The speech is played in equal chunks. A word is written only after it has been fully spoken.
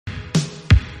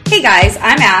Hey guys,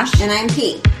 I'm Ash. And I'm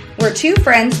Pete. We're two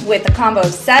friends with a combo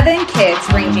of 7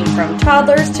 kids ranging from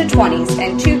toddlers to 20s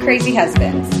and 2 crazy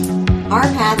husbands. Our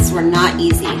paths were not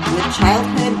easy. With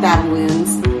childhood battle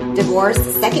wounds, divorce,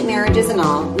 second marriages and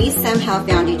all, we somehow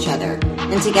found each other.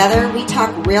 And together we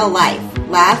talk real life,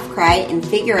 laugh, cry, and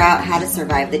figure out how to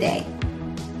survive the day.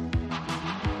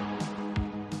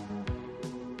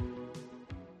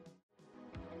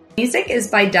 Music is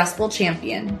by Dustbowl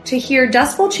Champion. To hear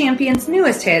Dustbowl Champion's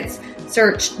newest hits,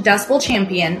 search Dustbowl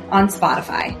Champion on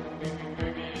Spotify.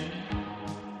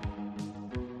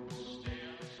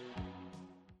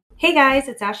 Hey guys,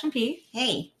 it's Ash and Pete.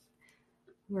 Hey.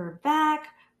 We're back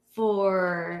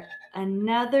for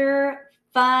another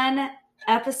fun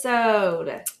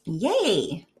episode.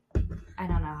 Yay. I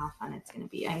don't know how fun it's going to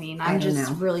be. I mean, I'm just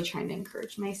know. really trying to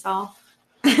encourage myself.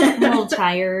 I'm a little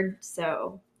tired,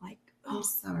 so I'm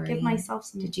sorry. give myself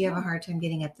some. Did you have a hard time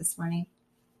getting up this morning?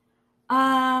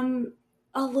 A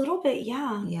little bit,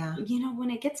 yeah. Yeah. You know, when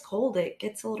it gets cold, it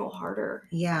gets a little harder.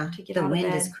 Yeah. To get the out of wind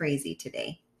bed. is crazy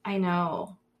today. I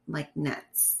know. Like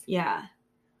nuts. Yeah.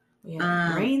 We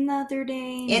had rain the other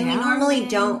day. And we now normally rain.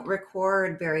 don't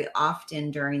record very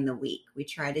often during the week. We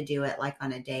try to do it like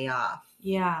on a day off.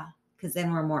 Yeah. Because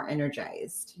then we're more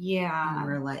energized. Yeah. And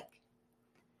we're like,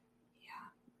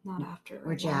 Not after.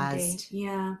 we're jazzed.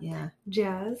 Yeah. Yeah.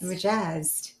 Jazzed. We're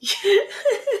jazzed.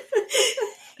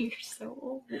 You're so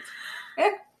old.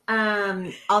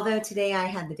 Although today I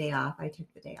had the day off. I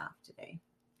took the day off today.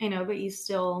 I know, but you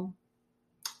still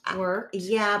worked.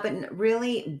 Yeah, but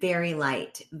really very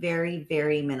light. Very,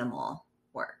 very minimal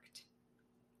worked.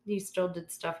 You still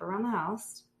did stuff around the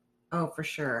house. Oh, for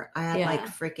sure. I had like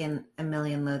freaking a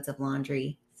million loads of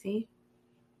laundry. See?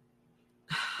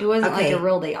 It wasn't like a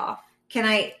real day off. Can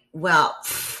I? Well,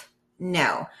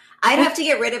 no. I'd have to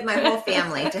get rid of my whole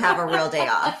family to have a real day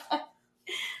off.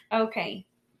 Okay.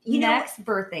 You Next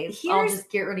birthdays, I'll just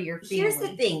get rid of your family. Here's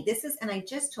the thing. And I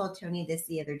just told Tony this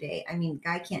the other day. I mean,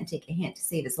 guy can't take a hint to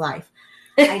save his life.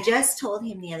 I just told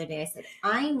him the other day, I said,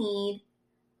 I need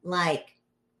like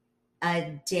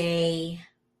a day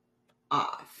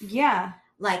off. Yeah.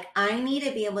 Like I need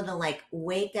to be able to like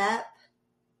wake up,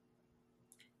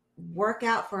 work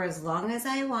out for as long as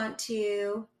I want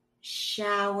to,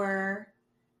 shower,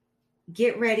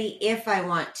 get ready if I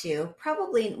want to.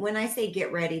 Probably when I say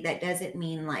get ready, that doesn't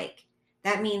mean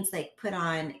that means like put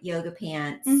on yoga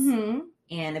pants and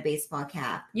a baseball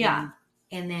cap. Yeah.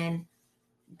 And then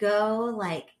go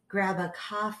like grab a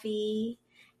coffee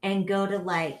and go to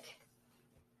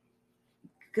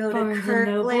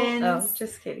Kirkland's. Oh,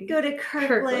 just kidding. Go to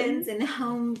Kirkland's and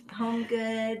Home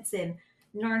Goods and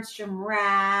Nordstrom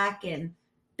Rack and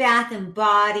Bath and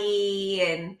Body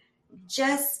and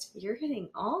just you're hitting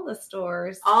all the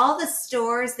stores. All the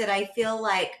stores that I feel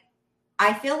like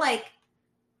I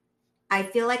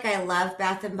love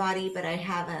Bath and Body, but I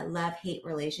have a love-hate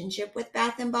relationship with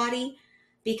Bath and Body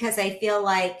because I feel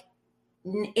like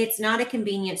it's not a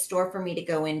convenience store for me to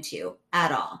go into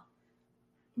at all.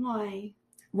 Why?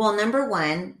 Well, number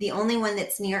one, the only one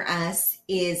that's near us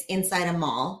is inside a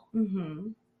mall.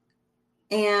 Mm-hmm.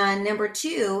 And number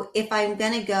two, if I'm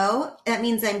going to go, that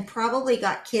means I'm probably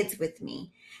got kids with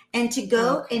me. And to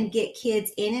go and get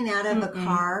kids in and out of a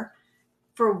car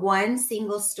for one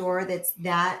single store that's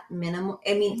that minimal.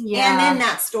 I mean, and then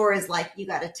that store is like, they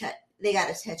got to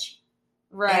touch.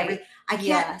 Right. I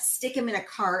can't stick them in a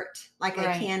cart like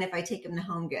I can if I take them to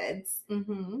Home Goods.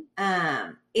 Mm-hmm.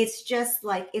 It's just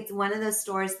like, it's one of those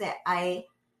stores that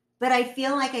but I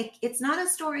feel like it's not a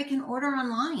store I can order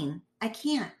online. I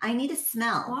can't. I need to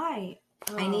smell. Why?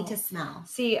 Oh. I need to smell.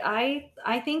 See, I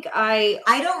think I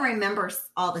don't remember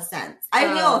all the scents.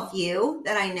 I know a few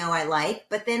that I know I like,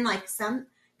 but then like some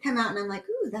come out and I'm like,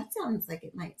 ooh, that sounds like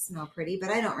it might smell pretty, but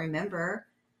I don't remember.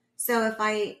 So if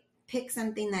I pick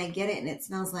something, I get it and it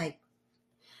smells like.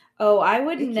 Oh, I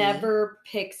would never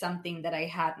pick something that I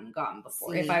hadn't gotten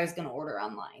before if I was going to order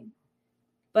online.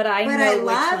 But I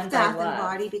love Bath and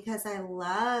Body because I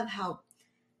love how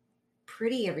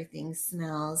pretty everything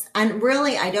smells. And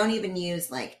really, I don't even use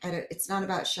it's not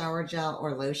about shower gel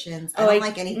or lotions. I don't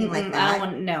like anything like that.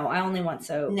 I only want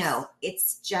soaps. No,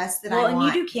 it's just that and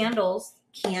you do candles.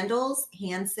 Candles,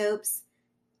 hand soaps,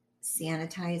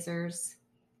 sanitizers.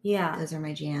 Yeah. Those are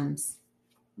my jams.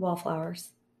 Wallflowers.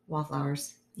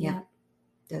 Yeah.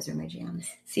 Those are my jams.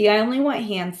 See, I only want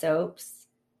hand soaps.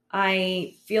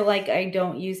 I feel like I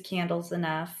don't use candles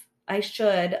enough. I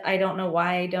should. I don't know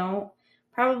why I don't.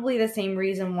 Probably the same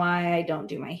reason why I don't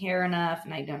do my hair enough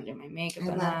and I don't do my makeup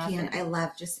enough. I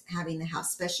love just having the house,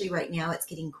 especially right now. It's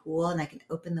getting cool and I can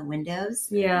open the windows.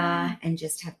 Yeah. And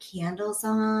just have candles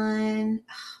on.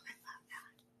 Oh, I love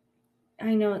that.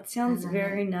 I know, it sounds love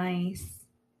very it. nice.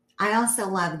 I also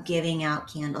love giving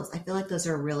out candles. I feel like those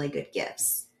are really good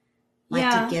gifts. Like to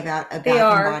Yeah, give out a they Bath and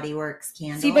are. Body Works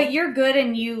candle. See, but you're good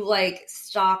and you like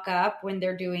stock up when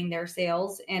they're doing their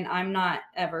sales, and I'm not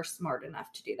ever smart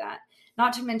enough to do that.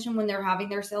 Not to mention when they're having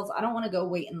their sales, I don't want to go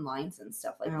wait in lines and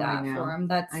stuff like that for them.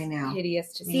 That's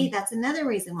hideous to me. See, that's another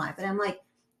reason why. But I'm like,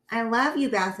 I love you,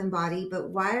 Bath and Body, but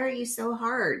why are you so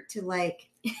hard to like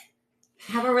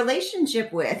have a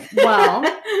relationship with? Well,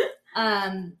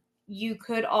 you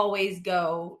could always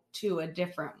go to a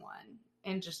different one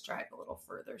and just drive a little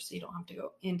further so you don't have to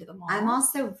go into the mall. I'm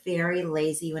also very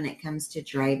lazy when it comes to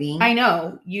driving. I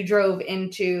know. You drove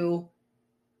into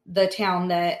the town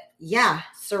that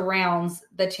surrounds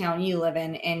the town you live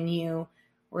in, and you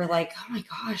were like, oh my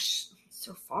gosh, it's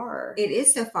so far. It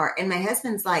is so far. And my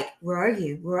husband's like, where are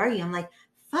you? Where are you? I'm like,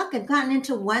 fuck, I've gotten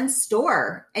into one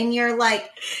store. And you're like,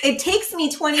 it takes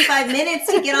me 25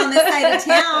 minutes to get on this side of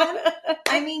town.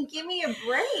 I mean, give me a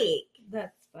break.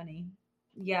 That's funny.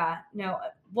 Yeah, no.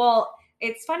 Well,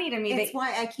 it's funny to me. It's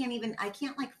why I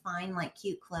can't like find like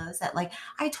cute clothes that like,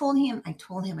 I told him,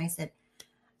 I said,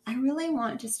 I really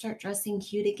want to start dressing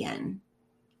cute again.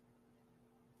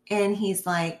 And he's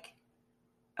like,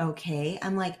 okay.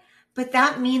 I'm like, but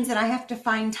that means that I have to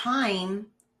find time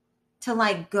to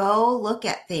like go look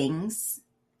at things.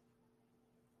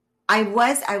 I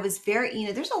was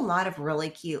very, there's a lot of really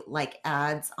cute like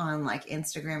ads on like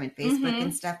Instagram and Facebook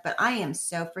and stuff, but I am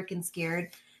so freaking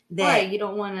scared that why? You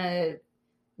don't want a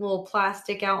little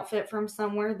plastic outfit from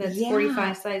somewhere that's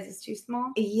 45 sizes too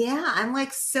small. Yeah, I'm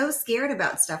like so scared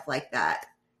about stuff like that.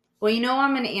 Well,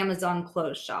 I'm an Amazon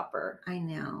clothes shopper. I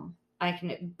know.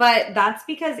 But that's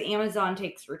because Amazon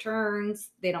takes returns.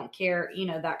 They don't care,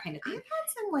 that kind of thing. I've had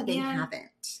some where they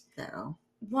haven't, though.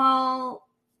 Well,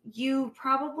 you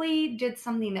probably did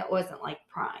something that wasn't like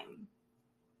Prime.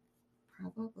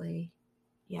 Probably.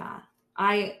 Yeah.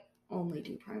 I only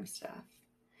do Prime stuff.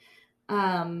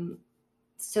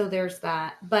 So there's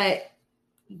that. But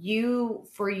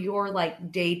for your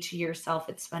like day to yourself,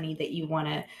 it's funny that you want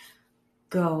to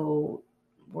go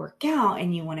work out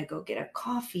and you want to go get a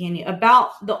coffee, and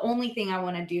about the only thing I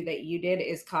want to do that you did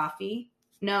is coffee.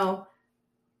 No.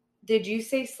 Did you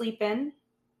say sleep in?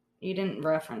 You didn't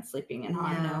reference sleeping in,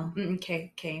 huh? No.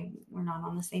 Okay. We're not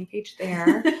on the same page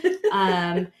there.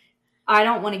 I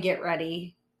don't want to get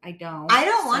ready. I don't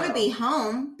want to be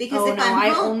home because I'm home, I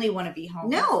only want to be home.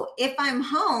 No, if I'm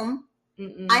home,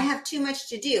 I have too much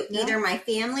to do. No. Either my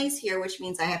family's here, which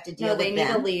means I have to deal with them. No, they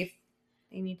need to leave.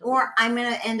 Or I'm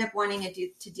going to end up wanting to do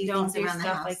don't things do around the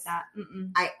stuff house. Like that.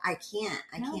 I can't.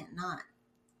 I can't not.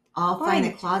 I'll find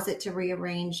a closet to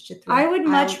rearrange to throw. I would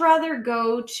much rather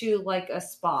go to like a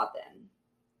spa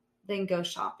than go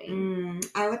shopping.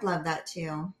 I would love that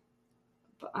too.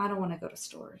 But I don't want to go to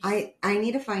stores. I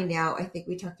need to find out. I think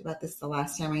we talked about this the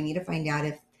last time. I need to find out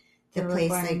if the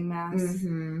place like masks.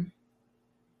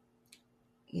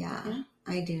 Yeah,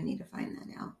 I do need to find that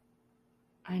out.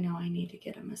 I know I need to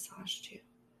get a massage too.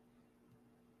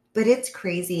 But it's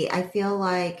crazy. I feel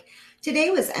like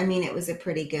today was a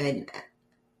pretty good,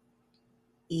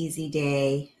 easy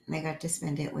day. And I got to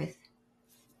spend it with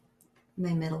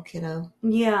my middle kiddo.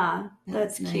 Yeah,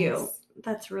 that's cute. Nice.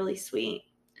 That's really sweet.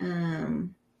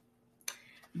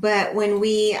 But when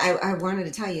I wanted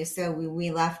to tell you, so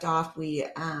we left off,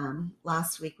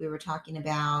 last week we were talking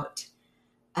about,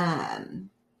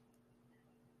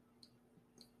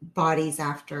 bodies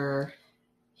after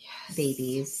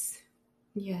babies.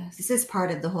 Yes. This is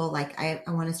part of the whole, like, I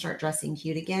want to start dressing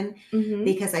cute again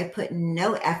because I put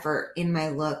no effort in my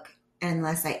look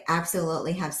unless I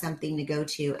absolutely have something to go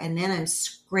to. And then I'm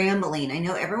scrambling. I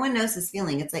know everyone knows this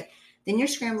feeling. It's like, then you're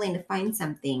scrambling to find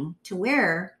something to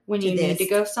wear when you need to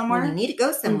go somewhere. When you need to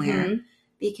go somewhere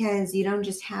because you don't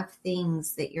just have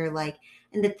things that you're like,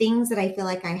 and the things that I feel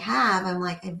like I have, I'm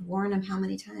like, I've worn them how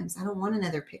many times? I don't want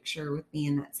another picture with me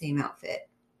in that same outfit.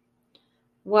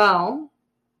 Well,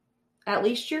 at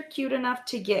least you're cute enough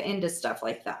to get into stuff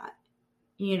like that.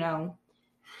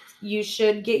 You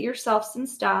should get yourself some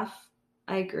stuff.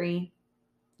 I agree.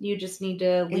 You just need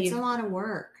to leave. It's a lot of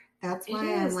work. That's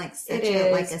why I'm like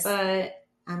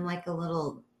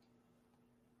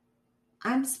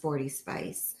I'm sporty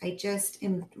spice. I just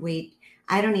am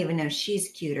I don't even know. She's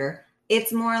cuter.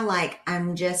 It's more like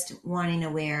I'm just wanting to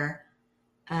wear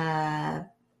a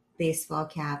baseball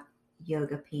cap,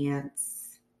 yoga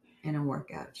pants, and a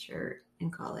workout shirt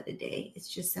and call it a day. It's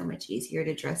just so much easier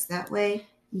to dress that way.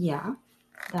 Yeah,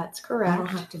 that's correct. I don't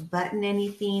have to button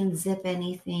anything, zip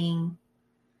anything.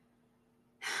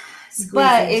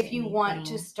 But if you want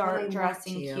to start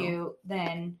dressing cute,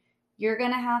 then you're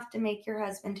going to have to make your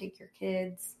husband take your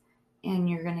kids. and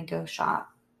you're going to go shop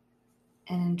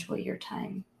and enjoy your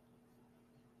time.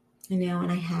 I know,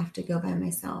 and I have to go by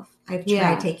myself. I've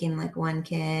tried taking like one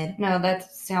kid. No,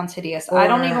 that sounds hideous. I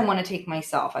don't even want to take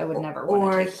myself. I would never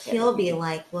want to take a kid. Or he'll be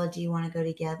like, well, do you want to go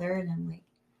together? And I'm like,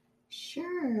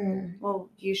 sure. Well,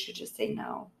 you should just say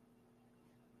no.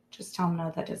 Just tell him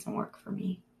no, that doesn't work for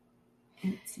me.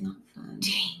 It's not fun.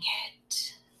 Dang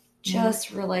it.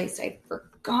 Just realized I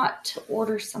forgot to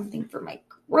order something for my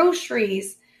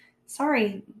groceries.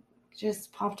 Sorry.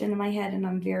 Just popped into my head and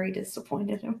I'm very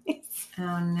disappointed in myself.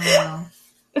 Oh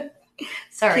no.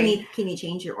 Sorry. Can you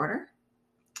change your order?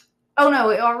 Oh no,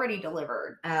 it already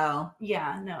delivered. Oh.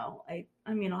 Yeah, no. I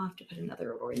mean I'll have to put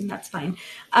another order in. That's fine.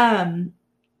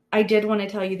 I did want to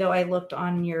tell you though, I looked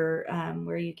on your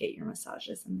where you get your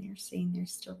massages and they're saying they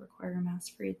still require a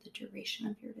mask for the duration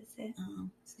of your visit. Oh,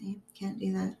 see, can't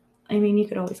do that. I mean, you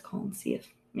could always call and see if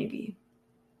maybe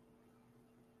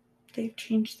they've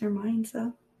changed their minds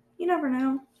though. You never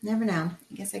know. Never know.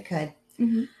 I guess I could.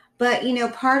 Mm-hmm. But,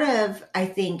 part of, I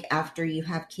think, after you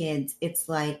have kids, it's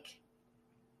like,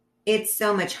 it's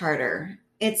so much harder.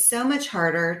 It's so much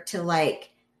harder to,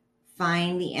 like,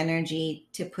 find the energy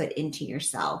to put into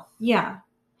yourself. Yeah.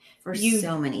 For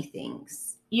so many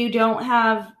things. You don't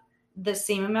have the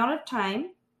same amount of time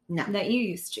no. that you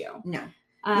used to. No.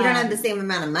 You don't have the same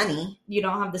amount of money. You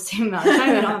don't have the same amount of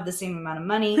time. You don't have the same amount of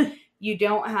money. You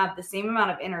don't have the same amount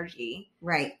of energy.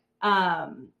 Right.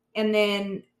 And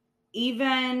then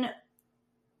even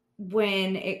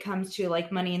when it comes to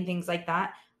like money and things like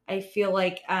that, I feel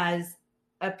like as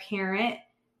a parent,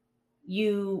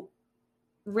 you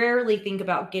rarely think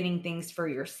about getting things for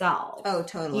yourself. Oh,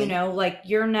 totally. Like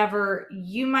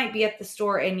you might be at the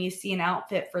store and you see an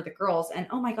outfit for the girls and,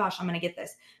 oh my gosh, I'm going to get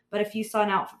this. But if you saw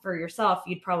an outfit for yourself,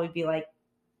 you'd probably be like,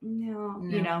 no. I'm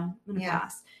going to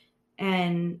pass.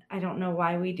 And I don't know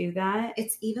why we do that.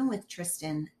 It's even with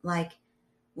Tristan, like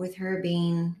with her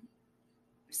being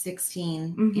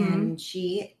 16 and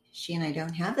she and I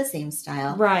don't have the same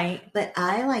style. Right. But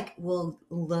I will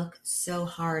look so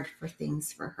hard for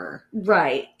things for her.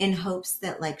 Right. In hopes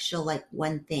that she'll like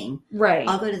one thing. Right.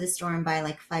 I'll go to the store and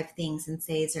buy 5 things and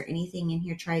say, is there anything in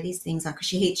here? Try these things on, because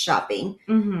she hates shopping.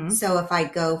 Mm-hmm. So if I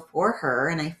go for her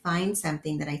and I find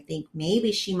something that I think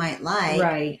maybe she might like.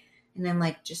 Right. And I'm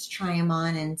like, just try them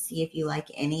on and see if you like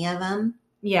any of them.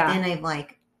 Yeah. And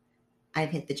I've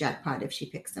hit the jackpot if she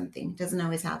picks something. It doesn't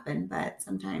always happen, but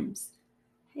sometimes.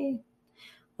 Hey.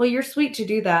 Well, you're sweet to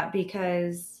do that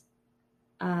because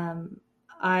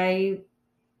I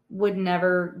would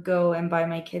never go and buy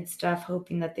my kids stuff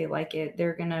hoping that they like it.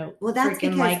 They're going to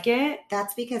freaking like it.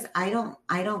 That's because I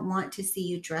don't want to see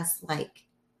you dressed like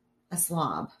a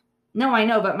slob. No, I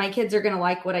know, but my kids are going to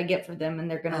like what I get for them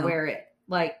and they're going to wear it.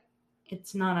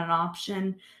 It's not an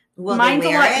option. Will mine's they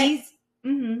wear a lot easy.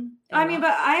 Mm-hmm. I mean,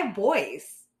 but I have boys.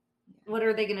 What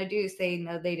are they going to do? Say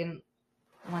no, they didn't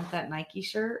want that Nike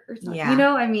shirt or something?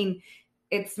 Yeah. I mean,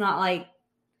 it's not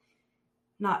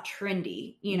not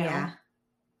trendy, Yeah.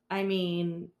 I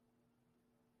mean,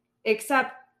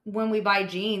 except when we buy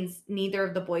jeans, neither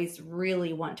of the boys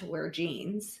really want to wear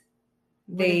jeans.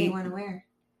 What do they want to wear?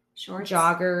 Shorts?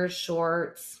 Joggers,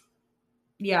 shorts.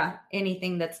 Yeah,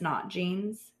 anything that's not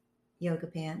jeans. Yoga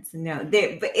pants. No,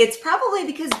 but it's probably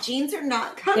because jeans are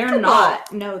not comfortable. They're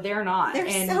not. No, they're not. They're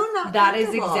and so not that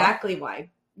is exactly why.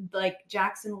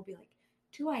 Jackson will be like,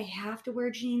 do I have to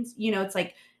wear jeans? It's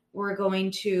like we're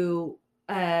going to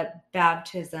a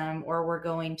baptism or we're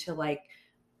going to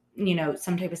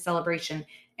some type of celebration.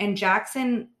 And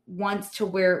Jackson wants to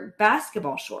wear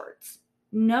basketball shorts.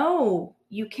 No,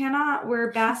 you cannot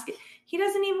wear He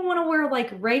doesn't even want to wear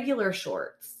regular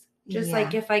shorts. Just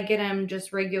if I get him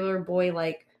just regular boy,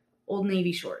 Old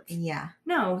Navy shorts. Yeah.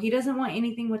 No, he doesn't want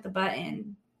anything with a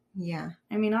button. Yeah.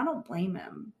 I mean, I don't blame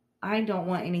him. I don't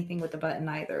want anything with a button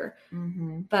either.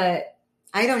 Mm-hmm. But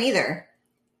I don't either.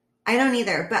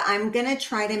 But I'm going to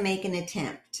try to make an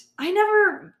attempt. I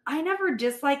never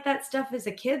disliked that stuff as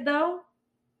a kid, though.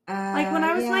 When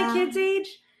I was my kid's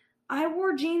age, I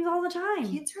wore jeans all the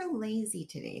time. Kids are lazy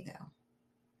today, though.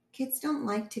 Kids don't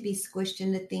like to be squished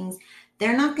into things.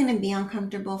 They're not going to be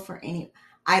uncomfortable for any.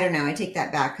 I don't know. I take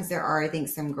that back because there are, I think,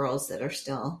 some girls that are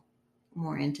still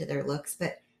more into their looks.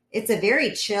 But it's a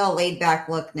very chill, laid back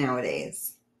look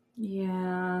nowadays.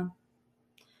 Yeah.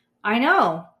 I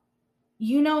know.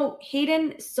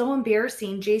 Hayden, so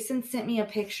embarrassing. Jason sent me a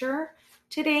picture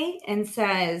today and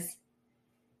says,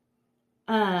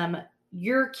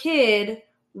 your kid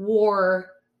wore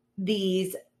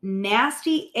these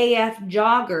nasty AF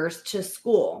joggers to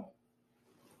school.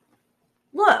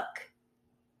 Look.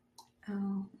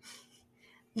 Oh.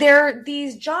 They're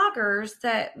these joggers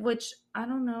which I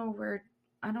don't know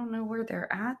where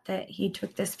they're at that he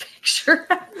took this picture.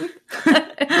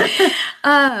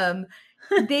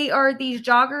 They are these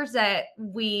joggers that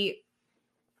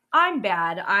I'm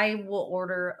bad. I will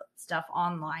order stuff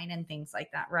online and things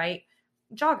like that, right?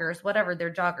 Joggers, whatever,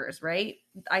 they're joggers, right?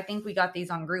 I think we got these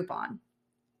on Groupon.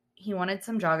 He wanted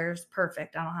some joggers.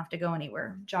 Perfect. I don't have to go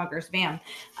anywhere. Joggers, bam.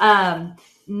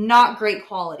 Not great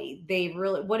quality. They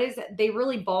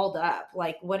really balled up.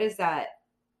 Like, what is that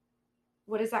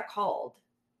called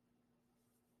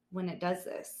when it does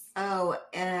this? Oh,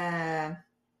 they're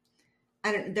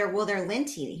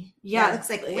linty. Yeah, it looks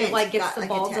like lint. It like gets the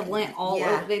balls of lint all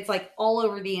over. It's like all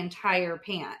over the entire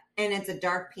pant. And it's a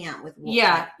dark pant with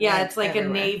it's like everywhere.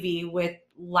 A navy with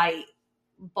light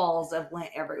balls of lint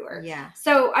everywhere. Yeah.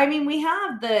 So I mean, we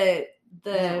have the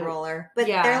lint roller, but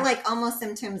they're like almost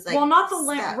sometimes like not the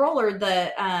lint roller,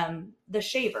 the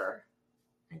shaver.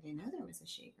 I didn't know there was a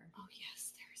shaver. Oh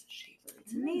yes, there's a shaver.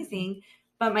 It's amazing,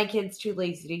 but my kid's too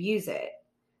lazy to use it.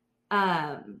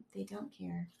 They don't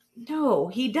care. No,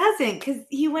 he doesn't, because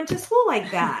he went to school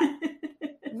like that.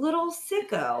 Little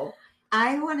sicko.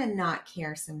 I want to not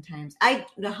care sometimes.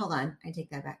 Hold on. I take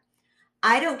that back.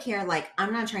 I don't care. Like,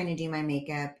 I'm not trying to do my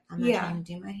makeup. I'm not trying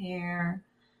to do my hair.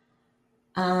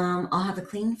 I'll have a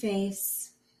clean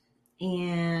face.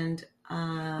 And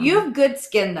you have good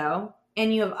skin, though.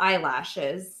 And you have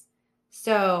eyelashes.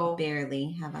 So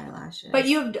barely have eyelashes. But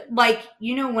you have, like,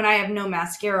 when I have no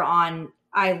mascara on,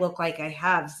 I look like I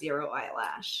have zero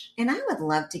eyelash. And I would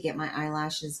love to get my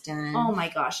eyelashes done. Oh my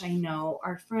gosh, I know.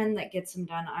 Our friend that gets them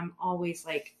done, I'm always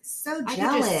like so jealous.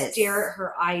 I could just stare at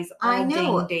her eyes all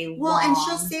day long. Well, and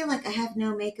she'll say like, I have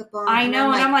no makeup on. I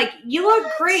know, and I'm like, you look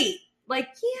great. Like,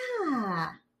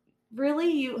 yeah.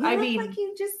 Really? You look like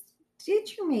you just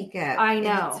did your makeup. I know.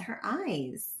 And it's her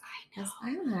eyes. I know.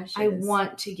 Eyelashes. I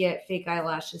want to get fake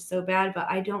eyelashes so bad, but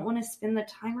I don't want to spend the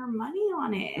time or money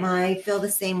on it. I feel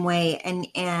the same way. And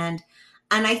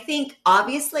I think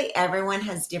obviously everyone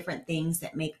has different things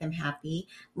that make them happy.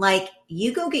 Like,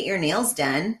 you go get your nails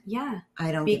done. Yeah.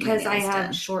 I don't because I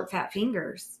have short fat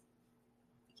fingers.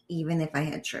 Even if I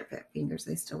had short fat fingers,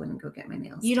 I still wouldn't go get my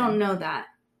nails You done. don't know that.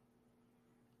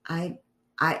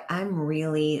 I'm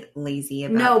really lazy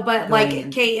about No, but like,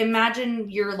 okay, imagine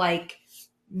you're like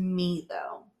me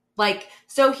though. Like,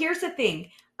 so here's the thing.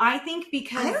 I think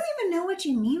because I don't even know what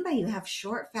you mean by you have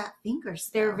short fat fingers.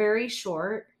 They're very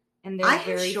short and they're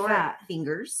very short fat.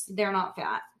 Fingers. They're not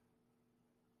fat.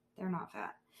 They're not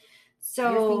fat.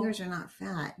 So your fingers are not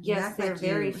fat. Yes, they're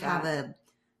very fat. Have a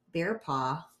bear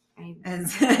paw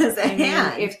as a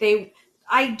hand.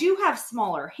 I do have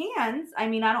smaller hands. I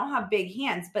mean, I don't have big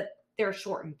hands, but they're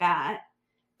short and fat.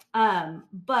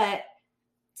 But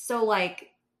so like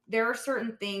there are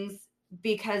certain things,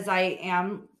 because I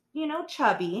am,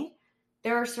 chubby,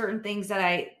 there are certain things that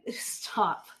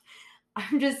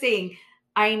I'm just saying,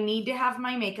 I need to have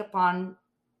my makeup on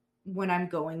when I'm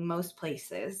going most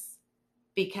places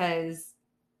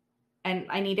and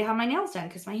I need to have my nails done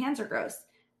because my hands are gross.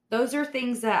 Those are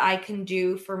things that I can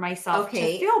do for myself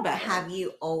to feel better. Have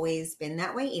you always been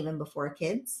that way, even before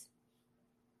kids?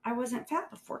 I wasn't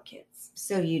fat before kids.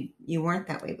 So you weren't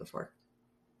that way before?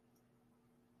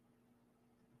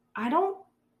 I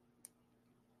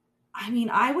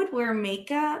would wear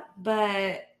makeup,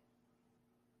 but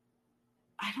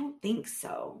I don't think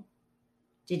so.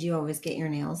 Did you always get your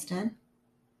nails done?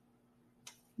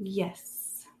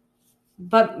 Yes.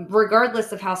 But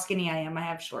regardless of how skinny I am, I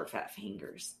have short, fat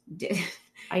fingers.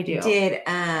 I do.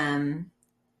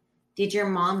 Did your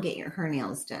mom get her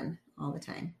nails done all the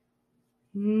time?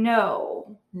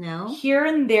 No. No? Here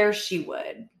and there she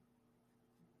would.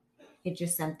 It's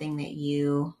just something that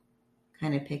you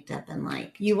kind of picked up and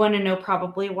liked. You want to know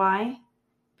probably why?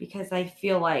 Because I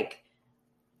feel like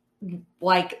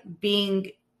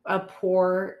being a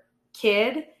poor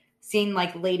kid, seeing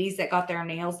like ladies that got their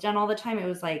nails done all the time, it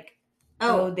was like,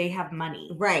 oh, they have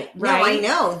money. Right. No, I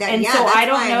know that. And so I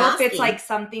don't know if it's like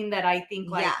something that I think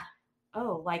like,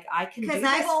 oh, like I can do this for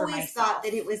myself. Because I've always thought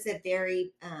that it was a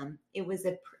very, it was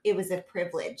a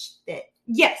privilege that.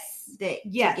 Yes. To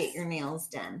get your nails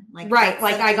done. Like, right.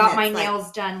 Like I got my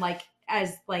nails done like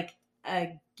as like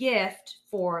a gift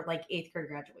for like 8th grade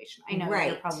graduation. I know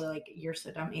you're probably like, you're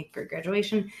so dumb, 8th grade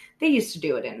graduation. They used to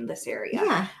do it in this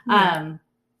area. Yeah.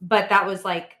 But that was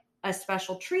like a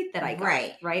special treat that I got.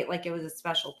 Right. Like it was a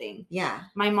special thing. Yeah.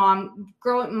 My mom,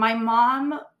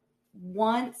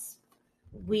 once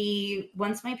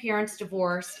my parents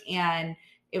divorced and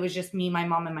it was just me, my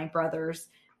mom, and my brothers,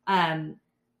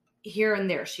 here and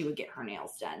there she would get her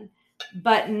nails done,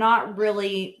 but not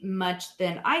really much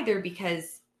then either,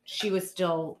 because she was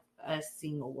still a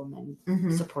single woman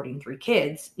Mhm. supporting 3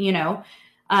 kids,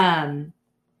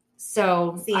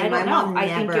 so See, I and don't my know. mom I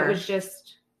think it never- was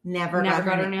just Never Never got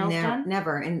got her nails done?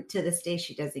 Never. And to this day,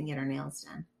 she doesn't get her nails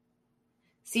done.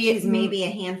 see She's maybe a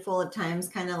handful of times,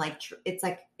 kind of like, it's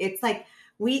like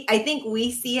I think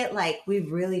we see it like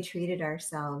we've really treated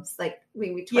ourselves. Like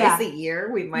maybe twice a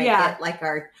year, we might get like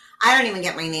I don't even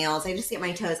get my nails. I just get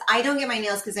my toes. I don't get my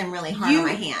nails because I'm really hard on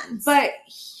my hands. But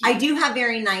I do have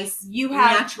very nice,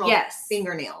 natural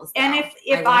fingernails. Though. And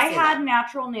if I had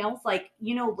natural nails, like,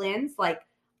 Lynn's, like,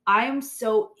 I am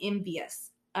so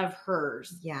envious of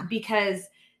hers. Yeah. Because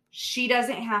she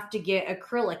doesn't have to get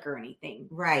acrylic or anything.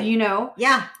 Right.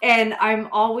 Yeah. And I'm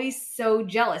always so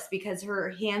jealous because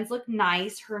her hands look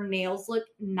nice. Her nails look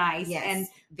nice. Yes.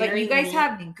 But you guys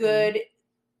have good,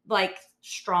 like,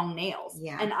 strong nails.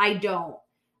 Yeah. And I don't.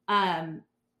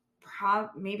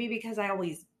 Maybe because I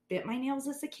always bit my nails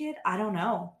as a kid. I don't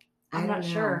know. I'm not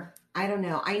sure. I don't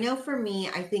know. I know for me,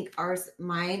 I think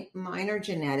mine are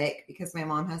genetic because my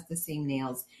mom has the same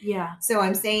nails. Yeah. So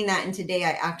I'm saying that, and today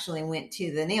I actually went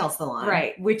to the nail salon.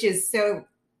 Right. Which is so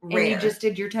rare. And you just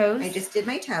did your toes? I just did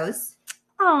my toes.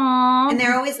 Aww. And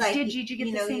they're always like, did Gigi get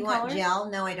the same you color? want gel?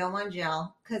 No, I don't want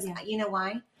gel. Because you know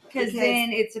why? Because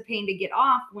then it's a pain to get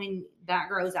off when that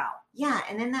grows out. Yeah,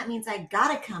 and then that means I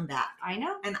gotta come back. I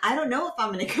know. And I don't know if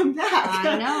I'm going to come back.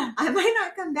 I know. I might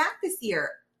not come back this year.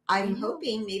 I'm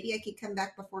hoping maybe I could come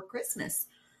back before Christmas.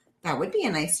 That would be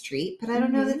a nice treat, but I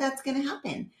don't know that that's going to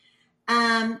happen.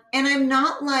 And I'm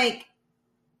not like,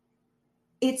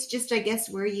 it's just, I guess,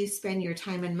 where you spend your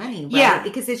time and money, right? Yeah.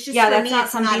 Because it's just, for that's me, not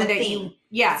it's something not a that thing.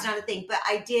 It's not a thing. But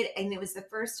I did, and it was the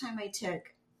first time I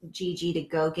took Gigi to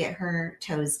go get her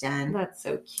toes done. That's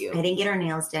so cute. I didn't get her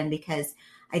nails done because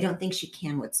I don't think she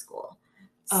can with school.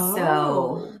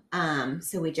 Oh.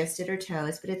 So we just did her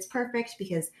toes, but it's perfect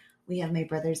because we have my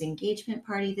brother's engagement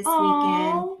party this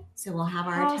weekend. So we'll have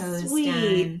our toes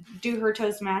done. Do her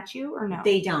toes match you or no?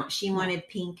 They don't. She wanted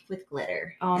pink with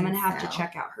glitter. Oh, I'm going to have to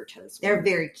check out her toes. They're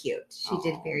very cute. She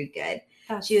did very good.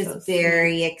 She was so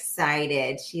very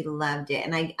excited. She loved it.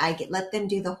 And I let them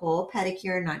do the whole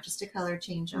pedicure, not just a color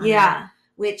change on her.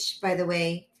 Which, by the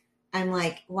way, I'm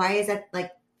like, why is that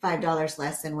like $5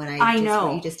 less than what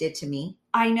what you just did to me?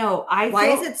 I know. Why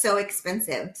is it so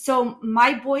expensive? So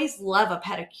my boys love a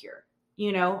pedicure.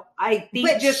 I think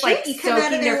but just like you come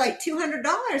out of there like $200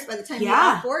 by the time you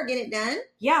all four get it done.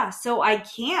 Yeah. So I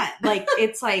can't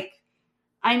it's like,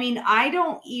 I mean, I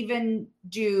don't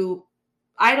do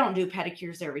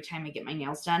pedicures every time I get my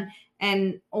nails done.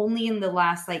 And only in the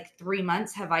last like 3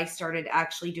 months have I started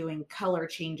actually doing color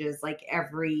changes like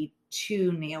every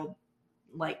 2 nail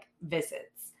like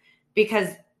visits, because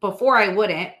before I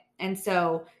wouldn't. And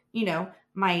so,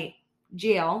 my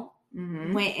gel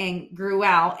went and grew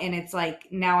out, and it's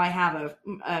like now I have a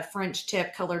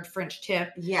colored French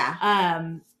tip.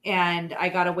 Yeah. And I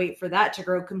got to wait for that to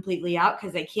grow completely out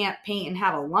because I can't paint and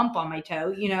have a lump on my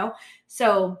toe,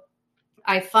 So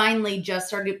I finally just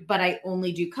started, but I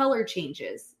only do color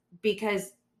changes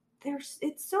because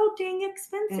it's so dang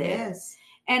expensive. It is.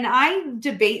 And I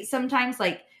debate sometimes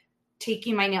like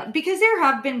taking my nails, because there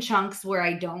have been chunks where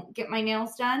I don't get my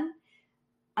nails done.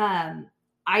 And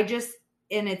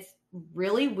it's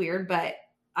really weird, but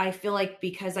I feel like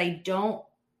because I don't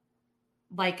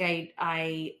like,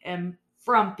 I am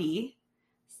frumpy,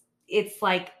 it's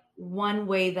like one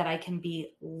way that I can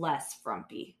be less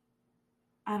frumpy.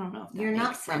 I don't know if that you're makes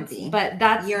not sense, frumpy, but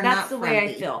that's the way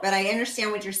I feel. But I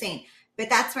understand what you're saying.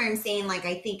 But that's why I'm saying, like,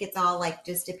 I think it's all like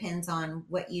just depends on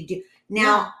what you do.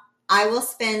 Now, I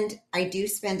do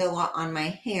spend a lot on my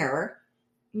hair.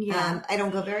 Yeah. I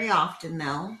don't go very often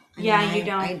though. You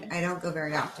don't. I don't go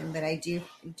very often, but I do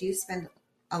spend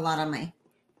a lot on my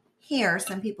hair.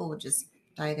 Some people would just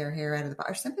dye their hair out of the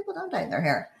box, or some people don't dye their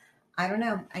hair. I don't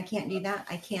know. I can't do that.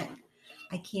 I can't.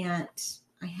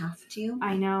 I have to.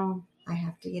 I know. I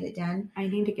have to get it done. I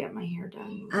need to get my hair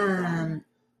done.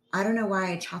 I don't know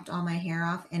why I chopped all my hair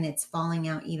off, and it's falling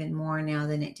out even more now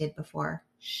than it did before.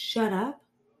 Shut up.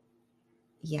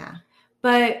 Yeah.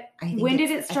 But when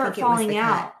did it start falling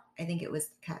out? I think it was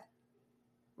the cut.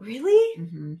 Really?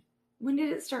 Mm-hmm. When did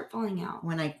it start falling out?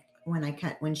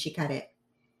 When she cut it.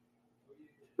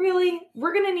 Really?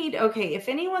 We're going to need, if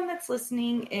anyone that's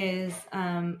listening is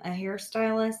a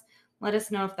hairstylist, let us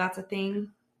know if that's a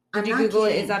thing. Did you Google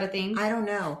it? Is that a thing? I don't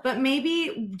know. But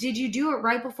maybe, did you do it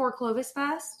right before Clovis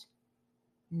Fest?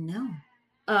 No.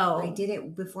 Oh. I did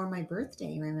it before my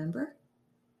birthday, remember?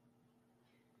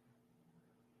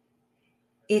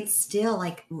 It's still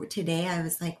like, today I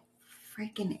was like,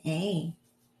 freaking A.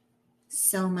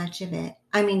 So much of it.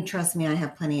 I mean, trust me, I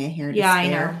have plenty of hair to Yeah,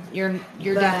 spare. I know.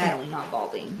 You're definitely not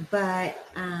balding. But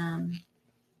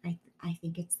I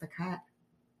think it's the cut.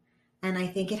 And I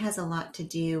think it has a lot to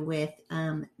do with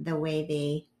the way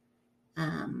they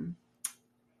thin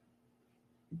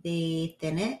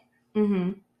it.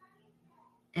 Mm-hmm.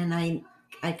 And I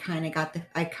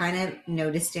kind of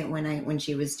noticed it when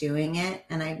she was doing it,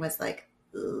 and I was like,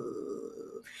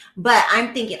 ooh. But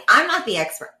I'm thinking, I'm not the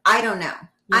expert. I don't know.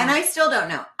 Yeah. And I still don't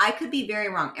know. I could be very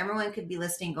wrong. Everyone could be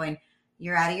listening going,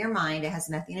 you're out of your mind. It has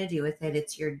nothing to do with it.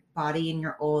 It's your body and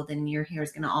you're old and your hair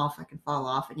is going to all fucking fall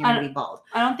off and you're going to be bald.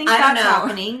 I don't think that's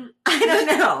happening. I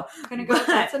don't know. I'm going to go with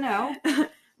that's a no.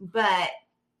 But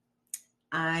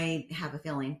I have a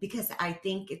feeling because I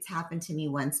think it's happened to me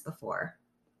once before.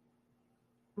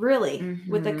 Really? Mm-hmm.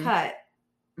 With a cut?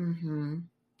 Mm-hmm.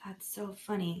 That's so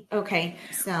funny. Okay.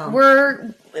 So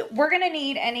we're going to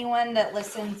need anyone that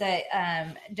listens that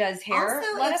does hair.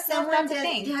 Also, let us know if that's a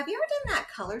thing. Have you ever done that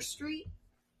Color Street?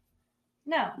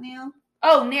 No. Nail?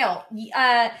 Oh, nail.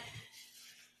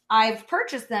 I've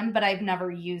purchased them, but I've never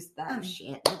used them. Oh,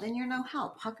 shit. Well, then you're no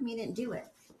help. How come you didn't do it?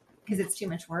 Because it's too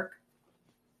much work?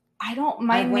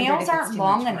 My nails aren't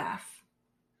long enough.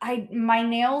 My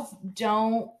nails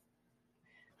don't.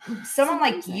 Someone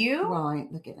like you? Well, I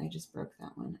just broke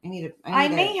that one. I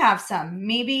may have some.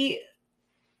 Maybe.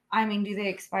 I mean, do they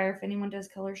expire if anyone does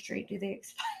Color Street? Do they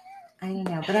expire? I don't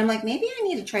know. But I'm like, maybe I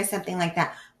need to try something like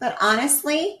that. But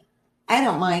honestly, I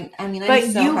don't mind. I mean, but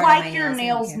you like your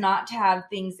nails not to have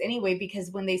things anyway, because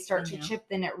when they start to chip,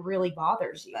 then it really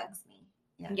bothers you. It bugs me.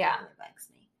 Yeah. Yeah. It really bugs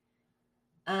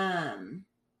me.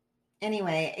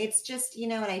 Anyway, it's just, you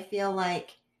know what I feel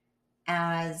like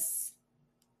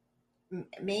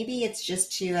maybe it's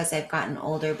just too as I've gotten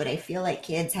older, but I feel like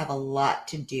kids have a lot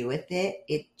to do with it.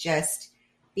 It just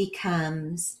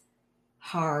becomes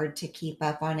hard to keep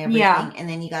up on everything. Yeah. And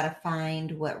then you got to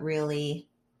find what really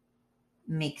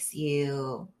makes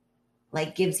you,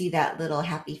 like, gives you that little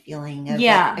happy feeling of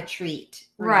like a treat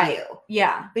for you.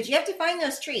 Yeah. But you have to find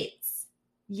those treats.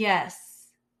 Yes,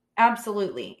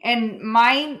 absolutely. And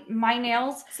my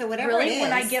nails, so whatever really, it is,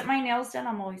 when I get my nails done,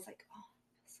 I'm always like,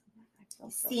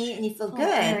 see, and you feel good.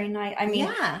 Very nice. I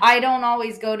mean, I don't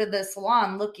always go to the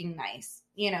salon looking nice,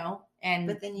 you know, and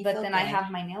but then I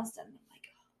have my nails done. I'm like,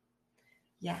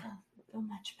 yeah, I feel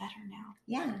much better now.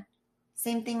 Yeah.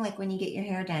 Same thing like when you get your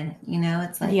hair done, you know,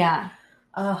 it's like, oh,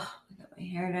 I got my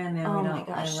hair done now. Oh my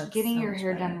gosh, getting your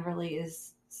hair done really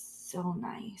is so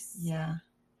nice. Yeah.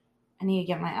 I need to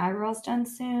get my eyebrows done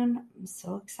soon. I'm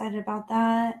so excited about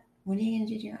that. When are you going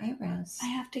to do your eyebrows? I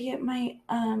have to get my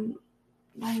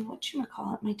my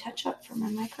touch up for my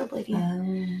microblading.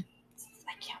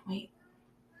 I can't wait.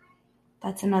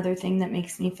 That's another thing that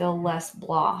makes me feel less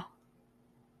blah.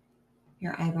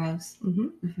 Your eyebrows.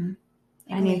 Mm-hmm. Mm-hmm.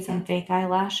 I need some fake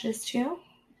eyelashes too.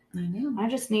 I know. I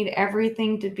just need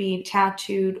everything to be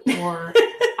tattooed, or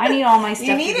I need all my stuff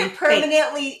you need to be it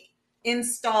permanently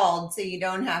installed so you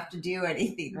don't have to do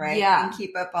anything, right? Yeah. And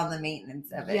keep up on the maintenance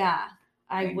of it. Yeah.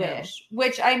 I wish.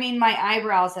 Which, I mean, my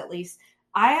eyebrows, at least.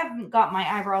 I haven't got my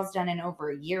eyebrows done in over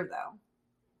a year,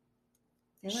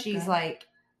 though. She's like,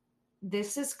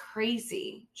 this is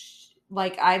crazy.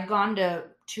 Like, I've gone to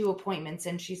 2 appointments,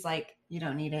 and she's like, you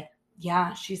don't need it.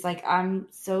 Yeah. She's like, I'm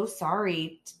so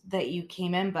sorry that you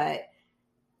came in, but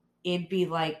it'd be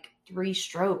like 3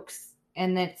 strokes,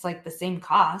 and it's like the same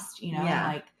cost, you know? Yeah.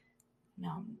 Like,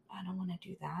 no, I don't want to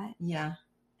do that. Yeah.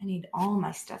 I need all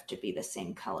my stuff to be the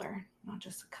same color, not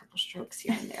just a couple strokes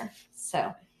here and there.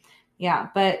 So, yeah,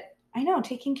 but I know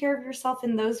taking care of yourself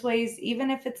in those ways, even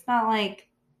if it's not like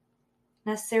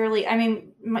necessarily, I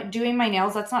mean, doing my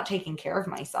nails, that's not taking care of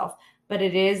myself, but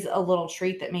it is a little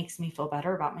treat that makes me feel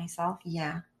better about myself.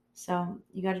 Yeah. So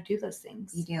you got to do those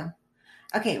things. You do.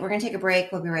 Okay, we're going to take a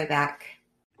break. We'll be right back.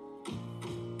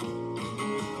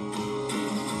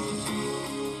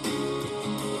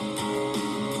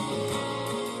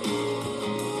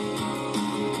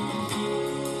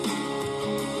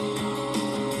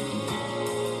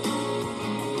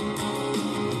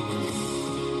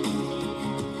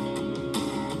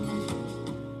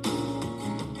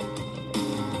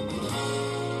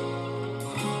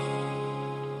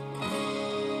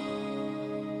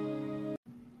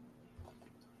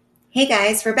 Hey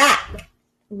guys, we're back.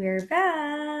 We're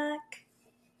back.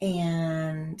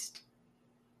 And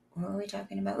what were we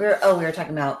talking about? We were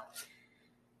talking about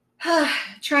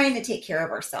trying to take care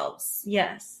of ourselves.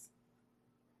 Yes.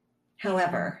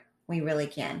 However, we really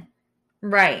can.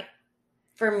 Right.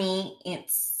 For me,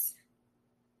 it's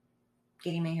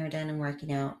getting my hair done and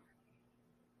working out.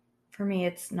 For me,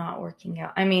 it's not working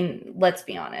out. I mean, let's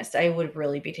be honest. I would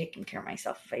really be taking care of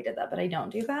myself if I did that, but I don't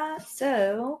do that.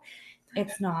 So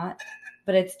it's not.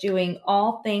 But it's doing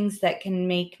all things that can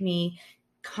make me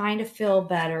kind of feel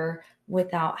better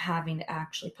without having to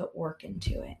actually put work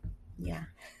into it. Yeah.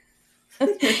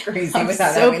 You're crazy I'm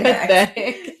without so having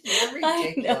pathetic. You're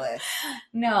ridiculous.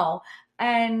 No.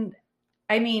 And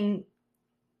I mean,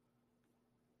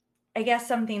 I guess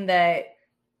something that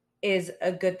is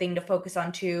a good thing to focus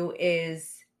on too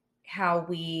is how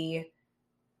we,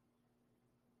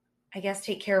 I guess,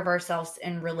 take care of ourselves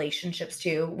in relationships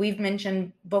too. We've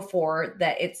mentioned before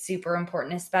that it's super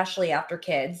important, especially after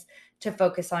kids, to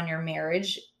focus on your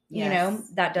marriage. Yes. You know,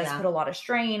 that does Yeah. put a lot of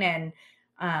strain and,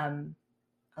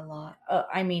 a lot.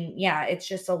 I mean, yeah, it's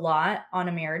just a lot on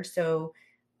a marriage. So,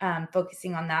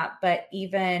 focusing on that, but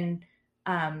even,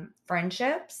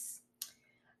 friendships.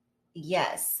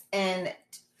 Yes. And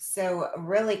so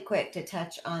really quick to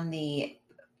touch on a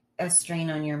strain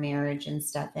on your marriage and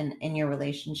stuff and in your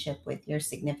relationship with your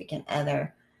significant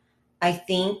other. I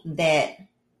think that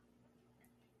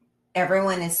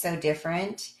everyone is so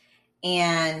different,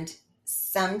 and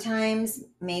sometimes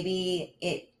maybe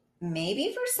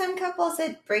for some couples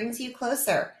it brings you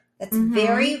closer. That's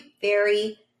very,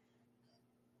 very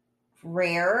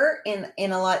rare in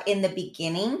a lot in the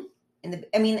beginning. In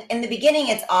the beginning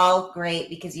it's all great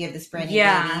because you have this brand new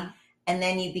baby, and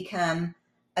then you become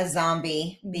a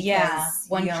zombie because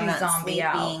once you're not zombie sleeping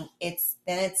out.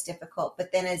 It's difficult.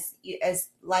 But then as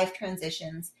life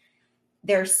transitions,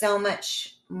 there's so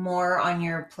much more on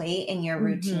your plate and your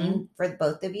routine for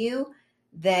both of you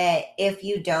that if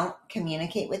you don't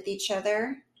communicate with each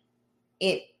other,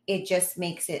 it just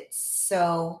makes it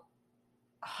so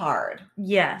hard.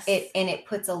 Yes. It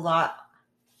puts a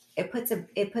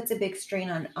big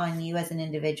strain on you as an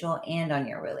individual and on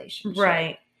your relationship.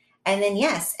 Right. And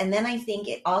then I think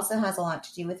it also has a lot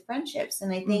to do with friendships.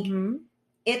 And I think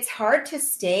it's hard to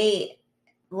stay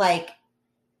like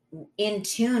in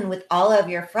tune with all of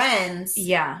your friends.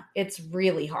 Yeah, it's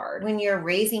really hard when you're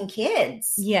raising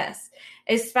kids. Yes.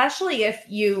 Especially if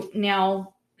you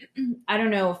now, I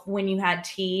don't know if when you had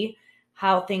T,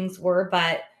 how things were,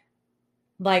 but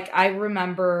like I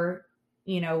remember,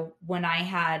 you know, when I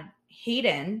had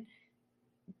Hayden,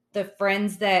 the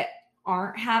friends that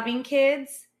aren't having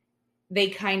kids, they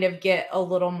kind of get a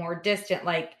little more distant.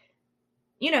 Like,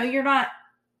 you know, you're not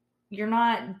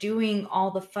doing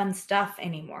all the fun stuff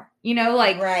anymore. You know,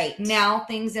 like right. Now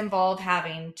things involve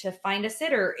having to find a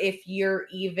sitter if you're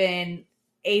even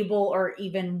able or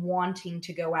even wanting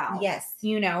to go out. Yes.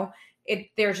 You know,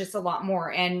 there's just a lot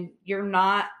more, and you're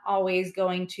not always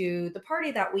going to the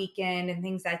party that weekend and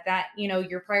things like that. You know,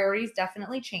 your priorities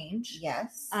definitely change.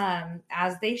 Yes.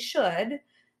 As they should.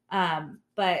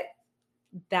 But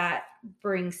that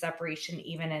brings separation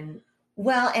even in.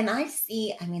 Well, and I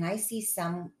see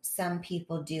some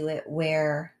people do it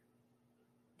where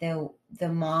the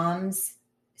moms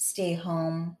stay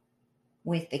home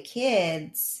with the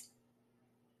kids,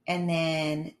 and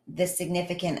then the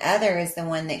significant other is the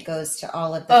one that goes to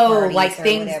all of the parties. Like or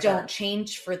things whatever. Don't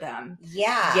change for them.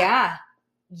 Yeah.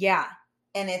 Yeah.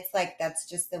 And it's like, that's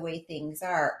just the way things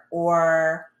are.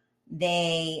 Or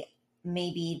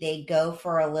maybe they go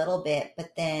for a little bit,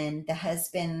 but then the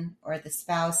husband or the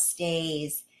spouse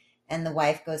stays and the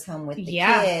wife goes home with the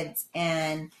kids.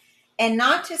 And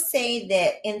not to say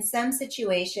that in some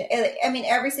situation, I mean,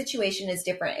 every situation is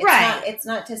different. It's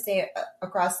not to say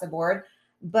across the board,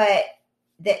 but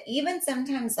that even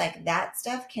sometimes like that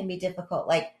stuff can be difficult.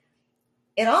 Like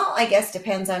it all, I guess,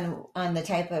 depends on the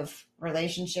type of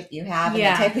relationship you have and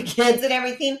the type of kids and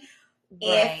everything.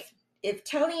 Right. If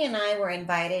Tony and I were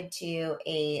invited to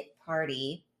a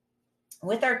party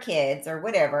with our kids or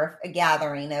whatever, a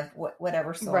gathering of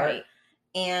whatever sort, right.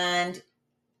 and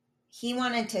he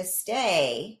wanted to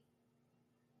stay,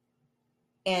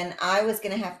 and I was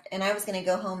going to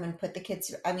go home and put the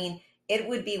kids, I mean, it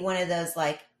would be one of those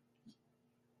like,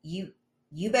 you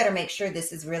better make sure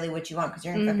this is really what you want, because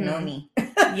you're going to fucking owe me.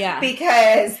 Yeah.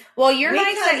 Because you're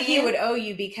nice that he would owe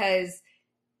you, because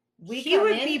he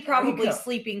would be probably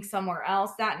sleeping somewhere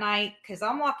else that night, because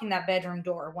I'm locking that bedroom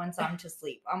door once I'm to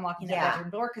sleep. I'm locking that bedroom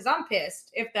door because I'm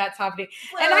pissed if that's happening.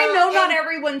 Well, and I know not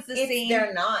everyone's the same.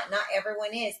 They're not. Not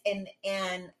everyone is. And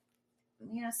you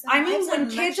know, I mean, when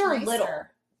kids are little.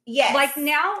 Yes. Like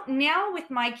now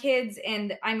with my kids,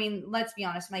 and I mean, let's be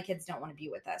honest, my kids don't want to be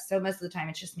with us. So most of the time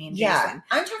it's just me and Jason.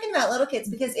 I'm talking about little kids,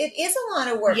 because it is a lot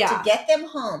of work to get them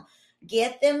home.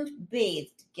 get them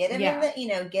bathed, get them in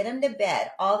the, get them to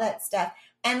bed, all that stuff.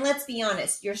 And let's be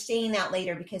honest, you're staying out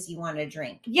later because you want to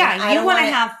drink. Yeah, you want to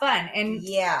have fun. And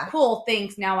cool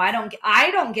things. Now I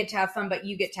don't get to have fun, but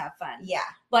you get to have fun. Yeah.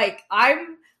 Like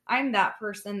I'm that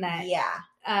person that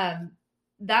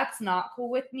that's not cool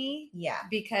with me. Yeah.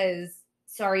 Because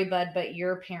sorry, bud, but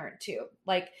you're a parent too.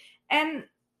 Like, and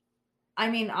I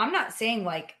mean, I'm not saying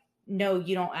like, no,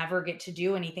 you don't ever get to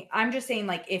do anything. I'm just saying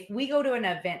like, if we go to an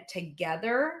event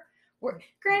together,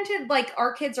 granted, like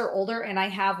our kids are older and I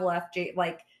have left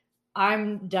like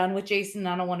I'm done with Jason.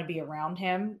 I don't want to be around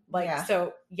him. Like,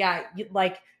 so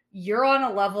like you're on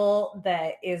a level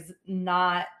that is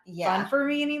not fun for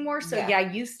me anymore. So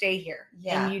you stay here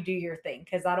and you do your thing.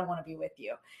 Cause I don't want to be with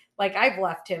you. Like I've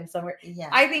left him somewhere. Yeah.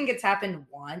 I think it's happened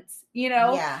once,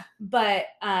 but,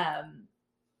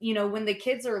 when the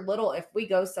kids are little, if we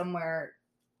go somewhere,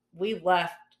 we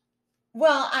left.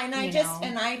 Well, and I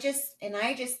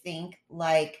just think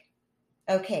like,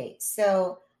 okay,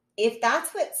 so if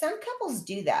that's what some couples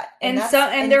do that, and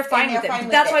they're fine with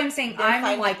it. That's why I'm saying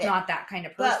I'm like not that kind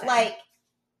of person. But like,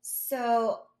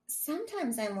 so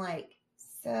sometimes I'm like,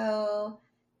 so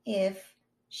if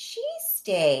she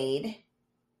stayed,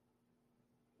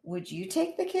 would you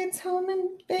take the kids home and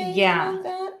bathe and all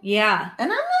that? Yeah. And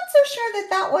I'm not so sure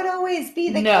that would always be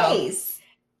the case.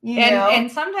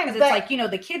 And sometimes it's like,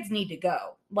 the kids need to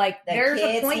go. Like there's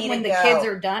a point when the kids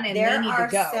are done and they need to go.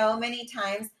 There are so many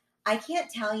times. I can't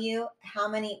tell you how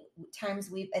many times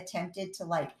we've attempted to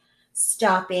like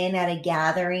stop in at a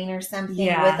gathering or something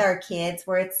with our kids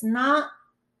where it's not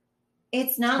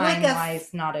it's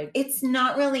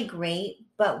not really great,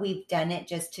 but we've done it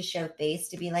just to show face,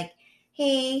 to be like,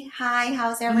 hey, hi,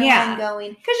 how's everyone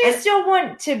going? Because you still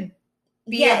want to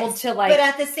be able to like. But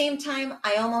at the same time,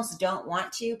 I almost don't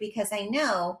want to because I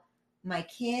know my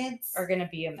kids are going to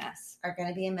be a mess.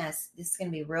 This is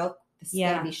going to be going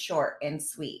to be short and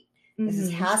sweet.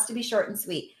 This has to be short and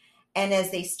sweet. And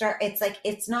as they start, it's like,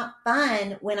 it's not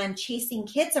fun when I'm chasing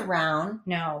kids around.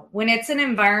 No, when it's an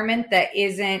environment that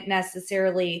isn't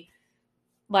necessarily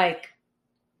like,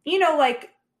 like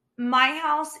my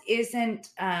house isn't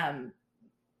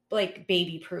like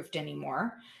baby proofed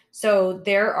anymore. So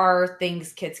there are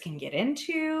things kids can get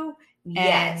into.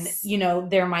 And,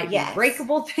 there might be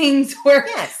breakable things where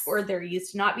there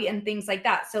used to not be and things like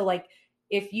that. So like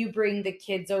if you bring the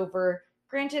kids over,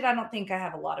 granted, I don't think I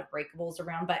have a lot of breakables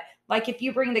around, but like if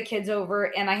you bring the kids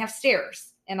over and I have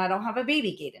stairs and I don't have a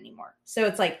baby gate anymore. So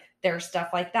it's like, there's stuff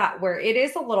like that where it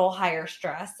is a little higher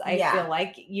stress. I feel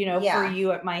like, for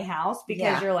you at my house,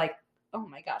 because you're like, oh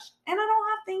my gosh. And I don't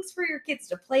have things for your kids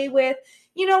to play with,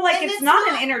 like it's not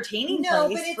an entertaining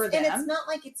place for them. And it's not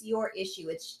like it's your issue.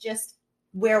 It's just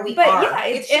where we are. Yeah,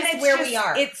 it's where we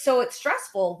are. It's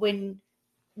stressful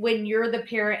when you're the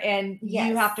parent and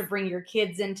you have to bring your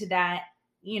kids into that,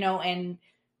 and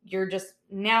you're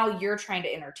trying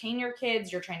to entertain your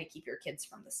kids. You're trying to keep your kids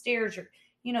from the stairs. You're,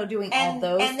 doing all